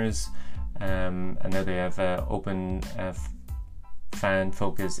partners, and now they have an open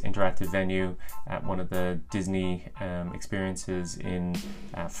fan-focused interactive venue at one of the Disney experiences in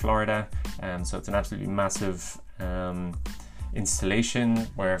Florida. So it's an absolutely massive installation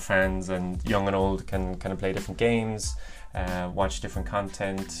where fans and young and old can kind of play different games, watch different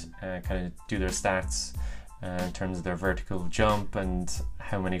content, kind of do their stats in terms of their vertical jump and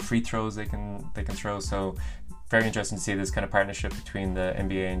how many free throws they can throw. So very interesting to see this kind of partnership between the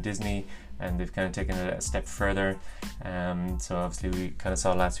NBA and Disney, and they've kind of taken it a step further. So obviously we kind of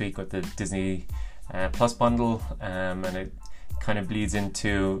saw last week with the Disney Plus bundle, and it kind of bleeds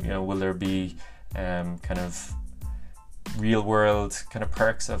into, will there be kind of real world kind of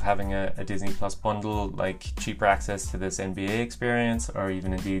perks of having a Disney Plus bundle, like cheaper access to this NBA experience, or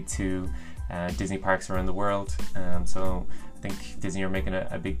even indeed to Disney parks around the world. So I think Disney are making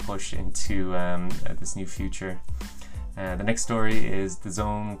a big push into this new future. The next story is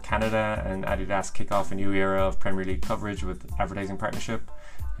DAZN Canada and Adidas kick off a new era of Premier League coverage with advertising partnership.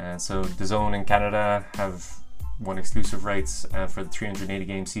 So DAZN in Canada have won exclusive rights for the 380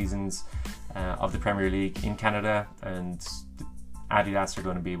 game seasons of the Premier League in Canada, and Adidas are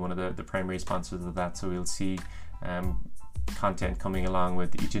going to be one of the primary sponsors of that. So we'll see content coming along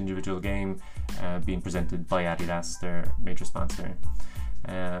with each individual game being presented by Adidas, their major sponsor.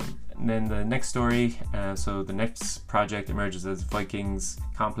 And then the next story, so the next project emerges as Vikings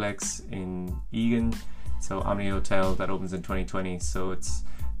Complex in Egan, so Omni Hotel, that opens in 2020. So it's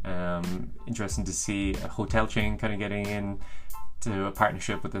interesting to see a hotel chain kind of getting in to a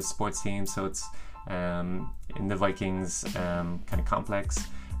partnership with a sports team. So it's in the Vikings kind of complex.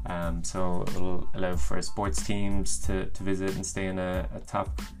 So it'll allow for sports teams to visit and stay in a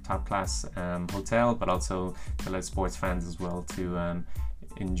top class hotel, but also to allow sports fans as well to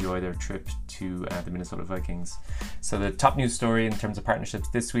enjoy their trip to the Minnesota Vikings. So the top news story in terms of partnerships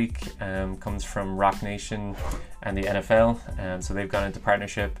this week comes from Roc Nation and the NFL. So they've gone into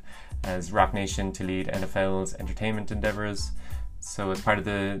partnership as Roc Nation to lead NFL's entertainment endeavors. So as part of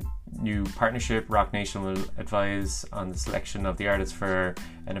the new partnership, Roc Nation will advise on the selection of the artists for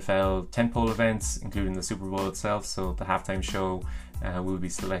NFL tentpole events, including the Super Bowl itself. So the halftime show will be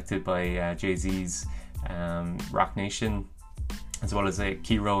selected by Jay-Z's Roc Nation, as well as a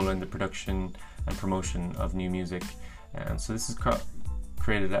key role in the production and promotion of new music. So this has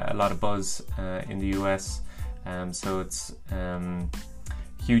created a lot of buzz in the US. So it's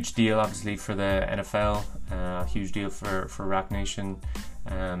huge deal obviously for the NFL, huge deal for Roc Nation.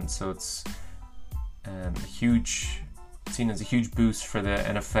 So it's seen as a huge boost for the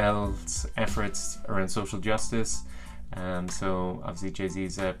NFL's efforts around social justice. So obviously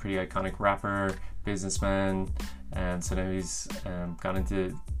Jay-Z's a pretty iconic rapper, businessman, and so now he's gone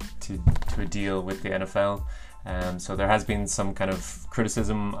into a deal with the NFL. So there has been some kind of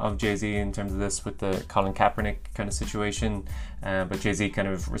criticism of Jay-Z in terms of this with the Colin Kaepernick kind of situation, but Jay-Z kind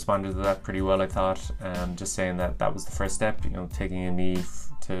of responded to that pretty well, I thought, just saying that was the first step, taking a knee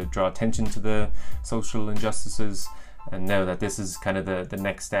to draw attention to the social injustices, and now that this is kind of the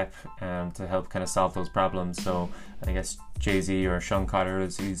next step to help kind of solve those problems. So I guess Jay-Z, or Sean Carter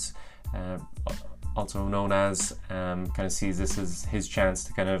as he's also known as, kind of sees this as his chance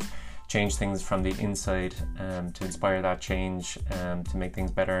to kind of change things from the inside, to inspire that change, to make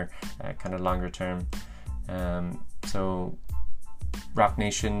things better kind of longer term. So Roc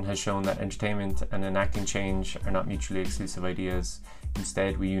Nation has shown that entertainment and enacting change are not mutually exclusive ideas.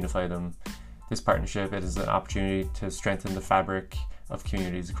 Instead, we unify them. This partnership is an opportunity to strengthen the fabric of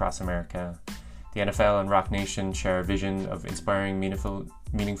communities across America. The NFL and Roc Nation share a vision of inspiring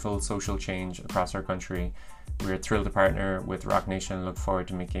meaningful social change across our country. We are thrilled to partner with Roc Nation and look forward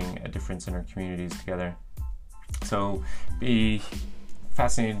to making a difference in our communities together. So be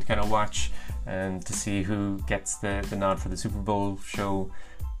fascinating to kind of watch and to see who gets the nod for the Super Bowl show,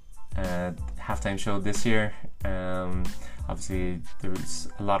 halftime show this year. Obviously there's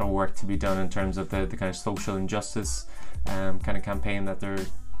a lot of work to be done in terms of the kind of social injustice kind of campaign that they're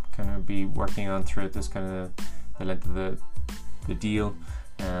kind of be working on throughout this kind of the length of the deal.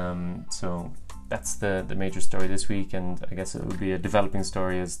 So that's the major story this week, and I guess it will be a developing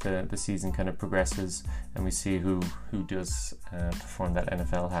story as the season kind of progresses and we see who does perform that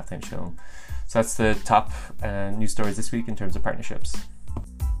NFL halftime show. So that's the top news stories this week in terms of partnerships.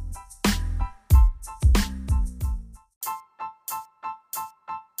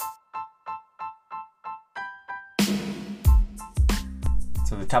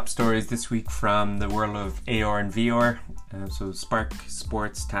 So the top stories this week from the world of AR and VR. So Spark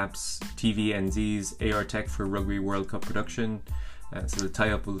Sports taps TVNZ's AR tech for Rugby World Cup production. So the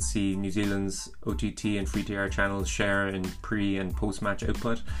tie-up will see New Zealand's OTT and free-to-air channels share in pre- and post-match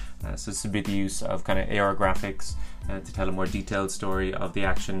output. So this would be the use of kind of AR graphics to tell a more detailed story of the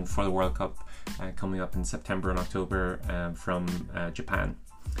action for the World Cup coming up in September and October from Japan.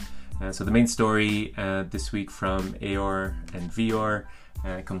 So the main story this week from AR and VR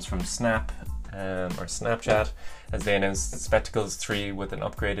comes from Snap or Snapchat, as they announced Spectacles 3 with an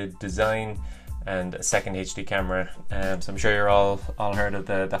upgraded design and a second HD camera. So I'm sure you're all heard of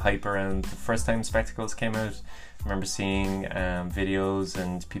the hype around the first time Spectacles came out. I remember seeing videos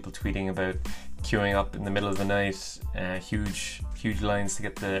and people tweeting about queuing up in the middle of the night, huge lines to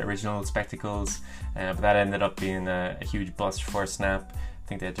get the original Spectacles, but that ended up being a huge bust for Snap.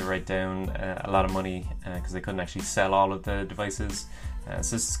 think they had to write down a lot of money because they couldn't actually sell all of the devices.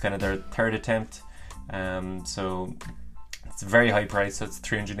 So this is kind of their third attempt. So it's a very high price, so it's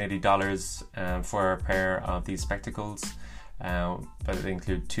 $380 for a pair of these spectacles, but they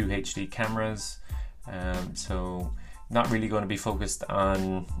include 2 HD cameras, so not really going to be focused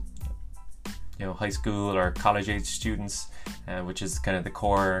on high school or college age students, which is kind of the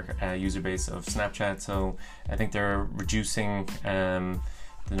core user base of Snapchat. So I think they're reducing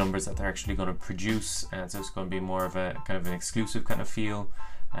the numbers that they're actually going to produce, so it's going to be more of a kind of an exclusive kind of feel.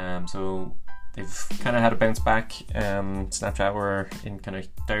 So they've kind of had a bounce back. Snapchat were in kind of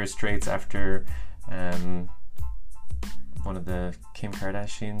dire straits after one of the Kim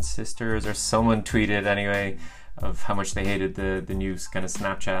Kardashian sisters or someone tweeted anyway of how much they hated the new kind of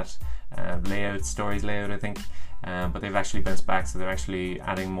Snapchat stories layout, I think. But they've actually bounced back, so they're actually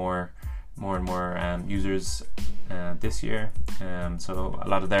adding more and more users this year. So a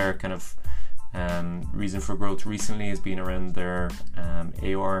lot of their kind of reason for growth recently has been around their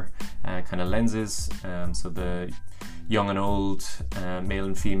AR kind of lenses. So the young and old, male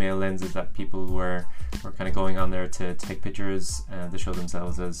and female lenses that people were kind of going on there to take pictures to show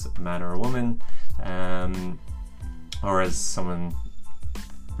themselves as a man or a woman, or as someone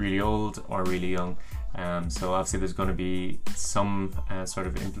really old or really young. So obviously there's going to be some sort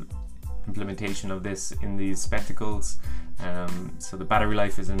of implementation of this in these spectacles. So the battery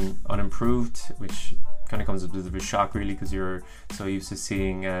life is unimproved, which kind of comes as a bit of a shock really, because you're so used to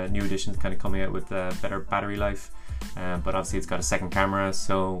seeing new editions kind of coming out with better battery life. But obviously it's got a second camera,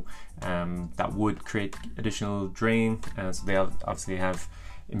 so that would create additional drain. So they obviously have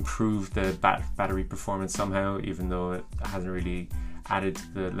improved the battery performance somehow, even though it hasn't really added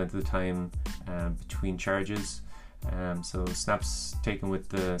to the length of the time between charges. So snaps taken with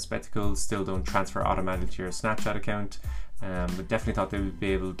the spectacles still don't transfer automatically to your Snapchat account, but definitely thought they would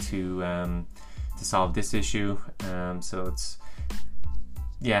be able to solve this issue. So it's,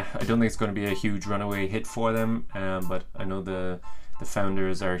 yeah, I don't think it's going to be a huge runaway hit for them, but I know the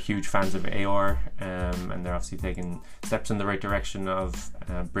founders are huge fans of AR, and they're obviously taking steps in the right direction of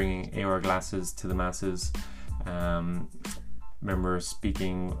bringing AR glasses to the masses. Remember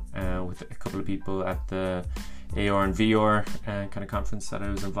speaking with a couple of people at the AR and VR kind of conference that I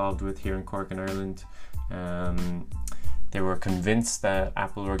was involved with here in Cork in Ireland. They were convinced that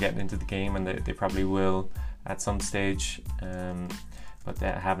Apple were getting into the game, and they probably will at some stage, but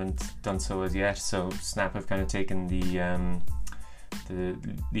they haven't done so as yet. So Snap have kind of taken the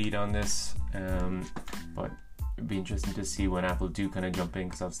lead on this, but it'd be interesting to see when Apple do kind of jump in,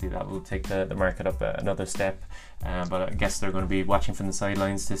 because obviously that will take the market up another step. But I guess they're going to be watching from the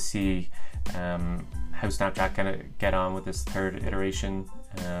sidelines to see how Snapchat kind of get on with this third iteration.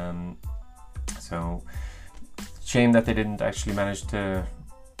 So shame that they didn't actually manage to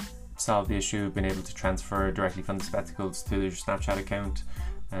solve the issue of being able to transfer directly from the spectacles to your Snapchat account.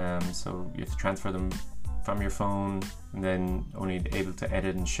 So you have to transfer them from your phone and then only able to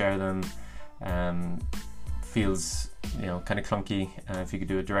edit and share them. Feels kind of clunky. If you could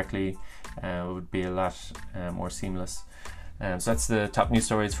do it directly, it would be a lot more seamless. So that's the top news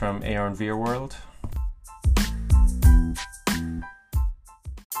stories from AR and VR world.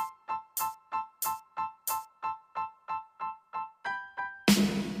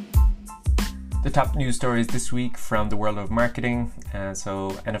 The top news stories this week from the world of marketing.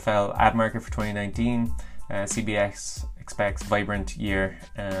 So NFL ad market for 2019. CBS expects vibrant year.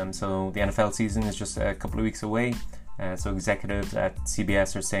 So the NFL season is just a couple of weeks away. So executives at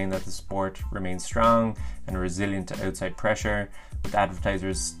CBS are saying that the sport remains strong and resilient to outside pressure, with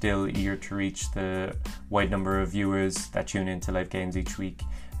advertisers still eager to reach the wide number of viewers that tune into live games each week.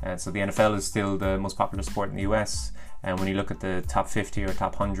 So the NFL is still the most popular sport in the US, and when you look at the top 50 or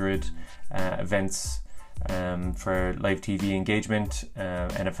top 100 events for live TV engagement,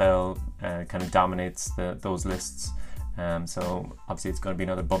 NFL kind of dominates those lists. So obviously it's going to be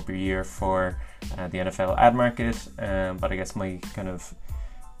another bumper year for the NFL ad market, but I guess my kind of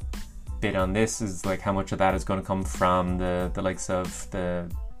bit on this is like how much of that is going to come from the likes of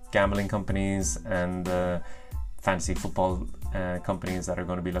the gambling companies and the fantasy football companies that are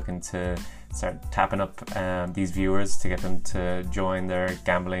going to be looking to start tapping up these viewers to get them to join their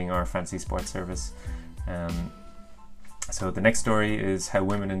gambling or fantasy sports service. So the next story is how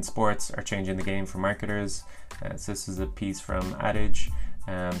women in sports are changing the game for marketers. So this is a piece from Adage.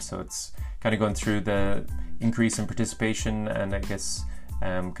 So it's kind of going through the increase in participation and I guess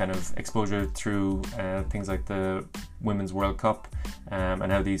kind of exposure through things like the Women's World Cup,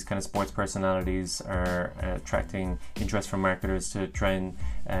 and how these kind of sports personalities are attracting interest from marketers to try and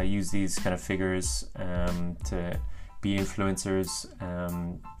use these kind of figures to be influencers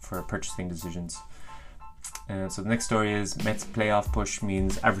for purchasing decisions. So the next story is Mets playoff push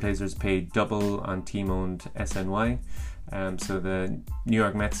means advertisers pay double on team-owned SNY. So the New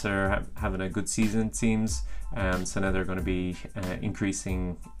York Mets are having a good season, it seems. So now they're going to be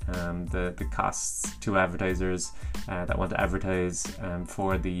increasing the costs to advertisers that want to advertise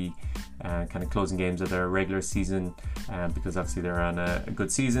for the kind of closing games of their regular season, because obviously they're on a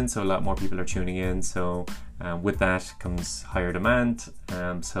good season, so a lot more people are tuning in. So with that comes higher demand.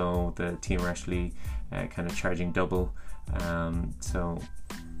 So the team are actually kind of charging double. So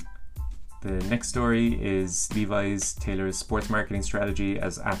the next story is Levi's tailors sports marketing strategy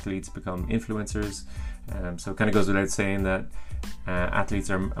as athletes become influencers. So it kind of goes without saying that athletes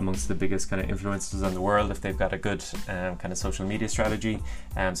are amongst the biggest kind of influencers in the world if they've got a good kind of social media strategy.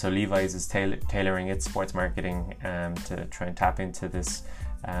 So Levi's is tailoring its sports marketing to try and tap into this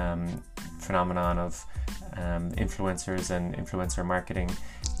phenomenon of influencers and influencer marketing.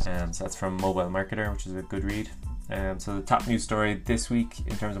 So that's from Mobile Marketer, which is a good read. So the top news story this week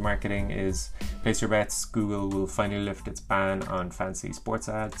in terms of marketing is place your bets. Google will finally lift its ban on fancy sports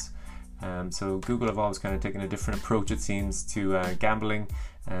ads. So Google have always kind of taken a different approach, it seems, to gambling,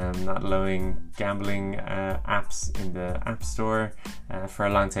 not allowing gambling apps in the App Store for a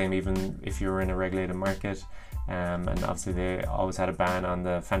long time, even if you were in a regulated market. And obviously they always had a ban on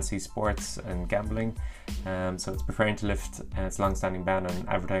the fantasy sports and gambling. So it's preparing to lift its long-standing ban on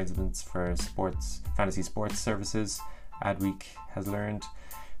advertisements for fantasy sports services, Adweek has learned.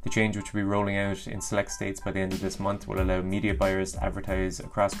 The change, which will be rolling out in select states by the end of this month, will allow media buyers to advertise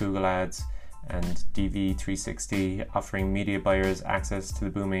across Google Ads and DV360, offering media buyers access to the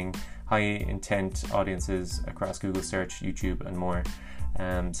booming high-intent audiences across Google Search, YouTube, and more.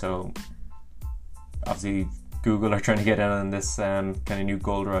 So obviously Google are trying to get in on this kind of new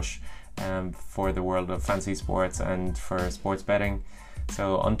gold rush for the world of fantasy sports and for sports betting.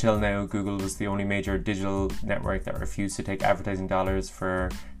 So until now, Google was the only major digital network that refused to take advertising dollars for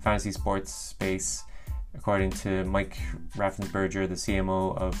fantasy sports space, according to Mike Raffensperger, the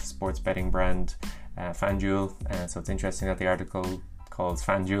CMO of sports betting brand FanDuel. So it's interesting that the article calls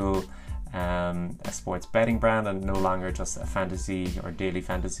FanDuel a sports betting brand and no longer just a fantasy or daily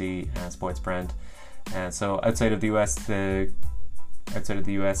fantasy sports brand. So outside of the US, the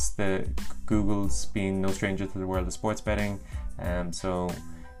Google's been no stranger to the world of sports betting. So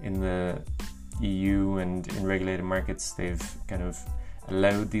in the EU and in regulated markets, they've kind of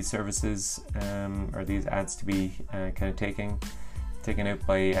allowed these services or these ads to be kind of taken out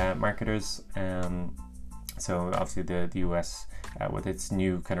by marketers. So obviously the US, with its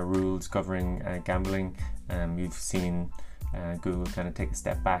new kind of rules governing gambling, we've seen Google kind of take a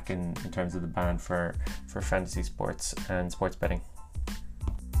step back in terms of the ban for fantasy sports and sports betting.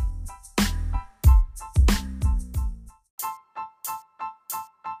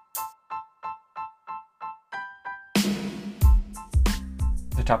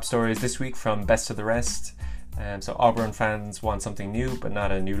 The top stories this week from Best of the Rest. So Auburn fans want something new, but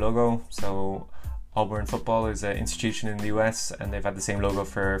not a new logo. So Auburn football is an institution in the US and they've had the same logo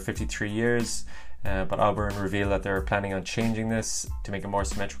for 53 years. But Auburn revealed that they're planning on changing this to make it more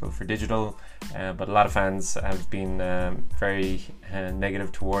symmetrical for digital. But a lot of fans have been very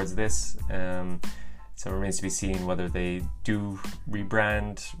negative towards this. So it remains to be seen whether they do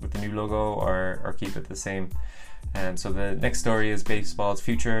rebrand with the new logo or keep it the same. So the next story is baseball's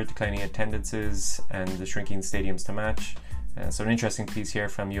future, declining attendances and the shrinking stadiums to match. So an interesting piece here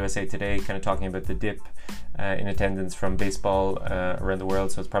from USA Today, kind of talking about the dip in attendance from baseball around the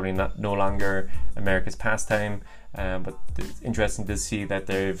world. So it's probably no longer America's pastime, but it's interesting to see that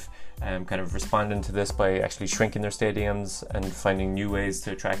they've kind of responded to this by actually shrinking their stadiums and finding new ways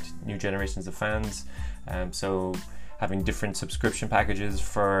to attract new generations of fans. So having different subscription packages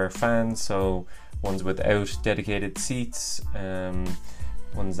for fans, so ones without dedicated seats,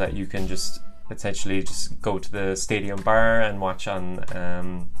 ones that you can just essentially just go to the stadium bar and watch on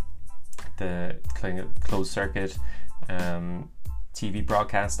the closed circuit TV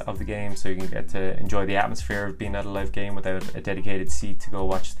broadcast of the game, so you can get to enjoy the atmosphere of being at a live game without a dedicated seat to go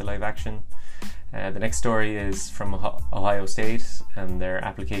watch the live action. The next story is from Ohio State and their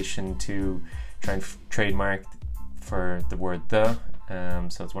application to try and trademark for the word "the."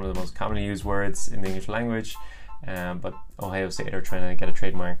 So it's one of the most commonly used words in the English language, but Ohio State are trying to get a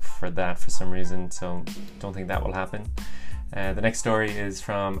trademark for that for some reason, so don't think that will happen. The next story is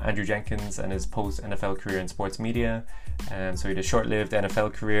from Andrew Jenkins and his post-NFL career in sports media. So he had a short-lived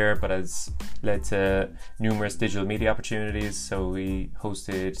NFL career, but has led to numerous digital media opportunities. So he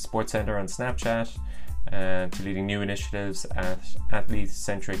hosted SportsCenter on Snapchat, to leading new initiatives at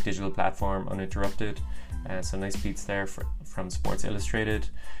athlete-centric digital platform Uninterrupted. So nice beats there from Sports Illustrated.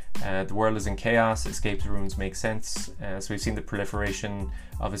 The world is in chaos, escape rooms make sense. So we've seen the proliferation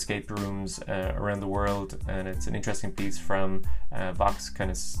of escape rooms around the world, and it's an interesting piece from Vox,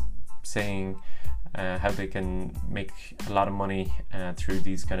 kind of saying how they can make a lot of money through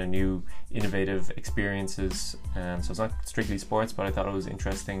these kind of new innovative experiences. So it's not strictly sports, but I thought it was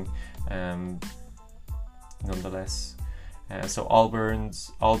interesting nonetheless. So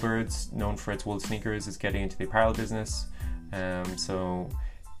Allbirds, known for its wool sneakers, is getting into the apparel business. So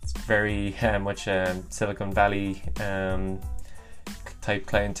it's very much Silicon Valley type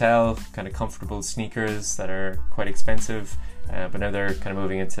clientele, kind of comfortable sneakers that are quite expensive, but now they're kind of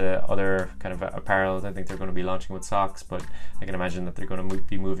moving into other kind of apparel. I think they're going to be launching with socks, but I can imagine that they're going to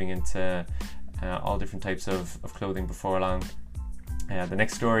be moving into all different types of clothing before long. The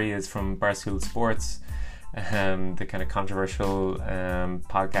next story is from Barstool Sports, the kind of controversial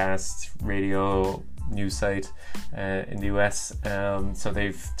podcast, radio, news site in the US. So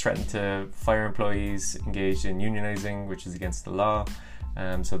they've threatened to fire employees engaged in unionizing, which is against the law.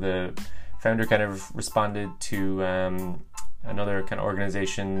 So the founder kind of responded to another kind of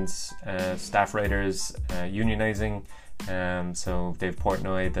organization's staff writers unionizing. So Dave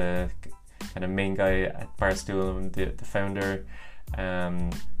Portnoy, the kind of main guy at Barstool, the founder,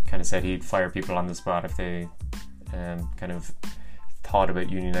 kind of said he'd fire people on the spot if they kind of thought about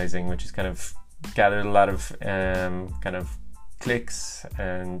unionizing, which is kind of gathered a lot of kind of clicks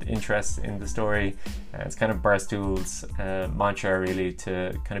and interest in the story. It's kind of Barstool's mantra, really,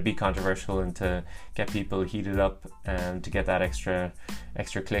 to kind of be controversial and to get people heated up and to get that extra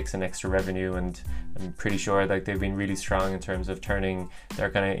clicks and extra revenue. And I'm pretty sure that they've been really strong in terms of turning their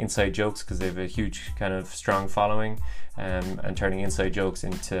kind of inside jokes, because they have a huge kind of strong following, and turning inside jokes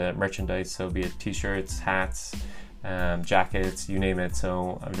into merchandise. So be it t-shirts, hats, jackets, you name it.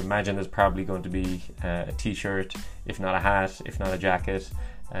 So I would imagine there's probably going to be a t-shirt, if not a hat, if not a jacket,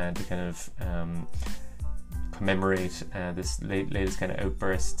 to kind of commemorate this latest kind of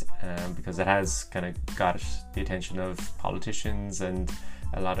outburst, because it has kind of got the attention of politicians and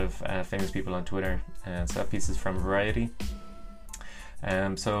a lot of famous people on Twitter. So that piece is from Variety.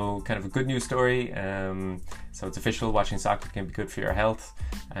 So kind of a good news story. So it's official, watching soccer can be good for your health.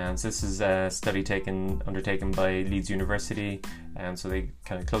 So this is a study undertaken by Leeds University. So they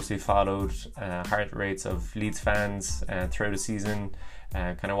kind of closely followed heart rates of Leeds fans throughout the season,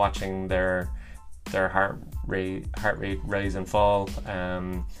 kind of watching their heart rate rise and fall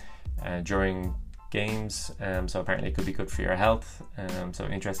during games. So apparently it could be good for your health. So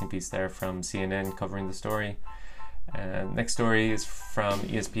an interesting piece there from CNN covering the story. Next story is from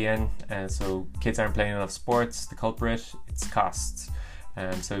ESPN. So kids aren't playing enough sports. The culprit, it's costs.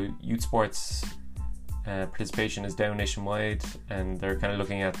 So youth sports participation is down nationwide, and they're kind of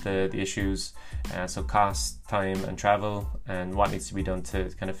looking at the issues, so cost, time and travel, and what needs to be done to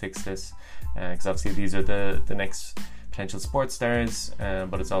kind of fix this, because obviously these are the next potential sports stars,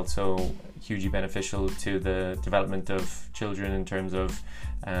 but it's also hugely beneficial to the development of children in terms of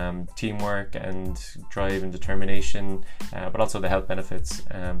teamwork and drive and determination, but also the health benefits.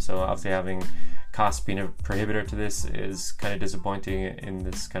 So obviously having cost being a prohibitor to this is kind of disappointing in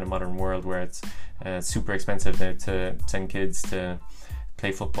this kind of modern world where it's super expensive now to send kids to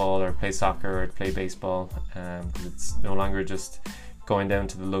play football or play soccer or play baseball, because it's no longer just going down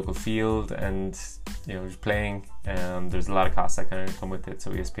to the local field and just playing. There's a lot of costs that kind of come with it,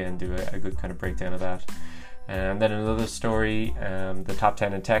 so ESPN do a good kind of breakdown of that. And then another story, the top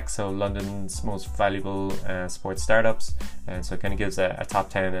 10 in tech, so London's most valuable sports startups, and so it kind of gives a top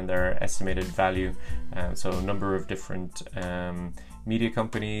 10 and their estimated value. So a number of different media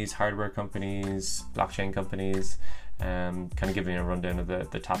companies, hardware companies, blockchain companies, kind of giving a rundown of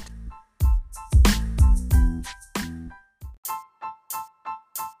the top 10.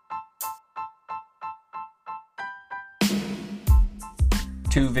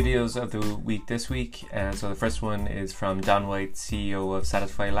 Two videos of the week this week. So the first one is from Don White, CEO of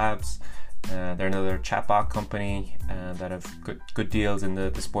Satisfy Labs. They're another chatbot company that have good deals in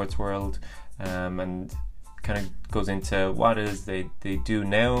the sports world, and kind of goes into what it is they do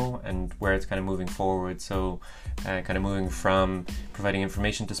now and where it's kind of moving forward. So kind of moving from providing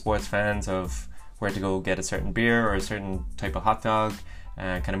information to sports fans of where to go get a certain beer or a certain type of hot dog,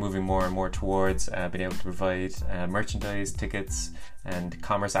 kind of moving more and more towards being able to provide merchandise, tickets and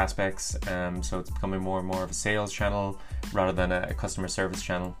commerce aspects. So it's becoming more and more of a sales channel rather than a customer service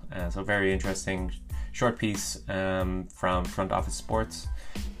channel. So very interesting short piece from Front Office Sports.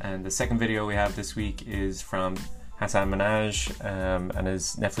 And the second video we have this week is from Hasan Minhaj and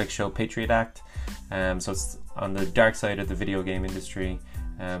his Netflix show Patriot Act. So it's on the dark side of the video game industry.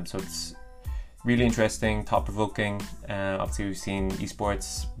 So it's really interesting, thought-provoking. Obviously we've seen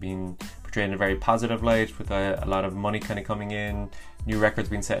esports being portrayed in a very positive light, with a lot of money kind of coming in, new records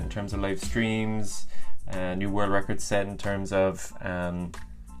being set in terms of live streams, new world records set in terms of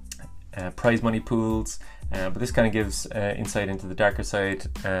prize money pools, but this kind of gives insight into the darker side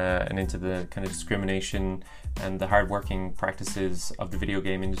and into the kind of discrimination and the hard-working practices of the video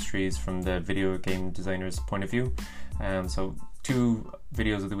game industries from the video game designer's point of view. So 2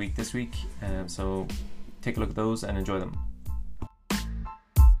 videos of the week this week, so take a look at those and enjoy them.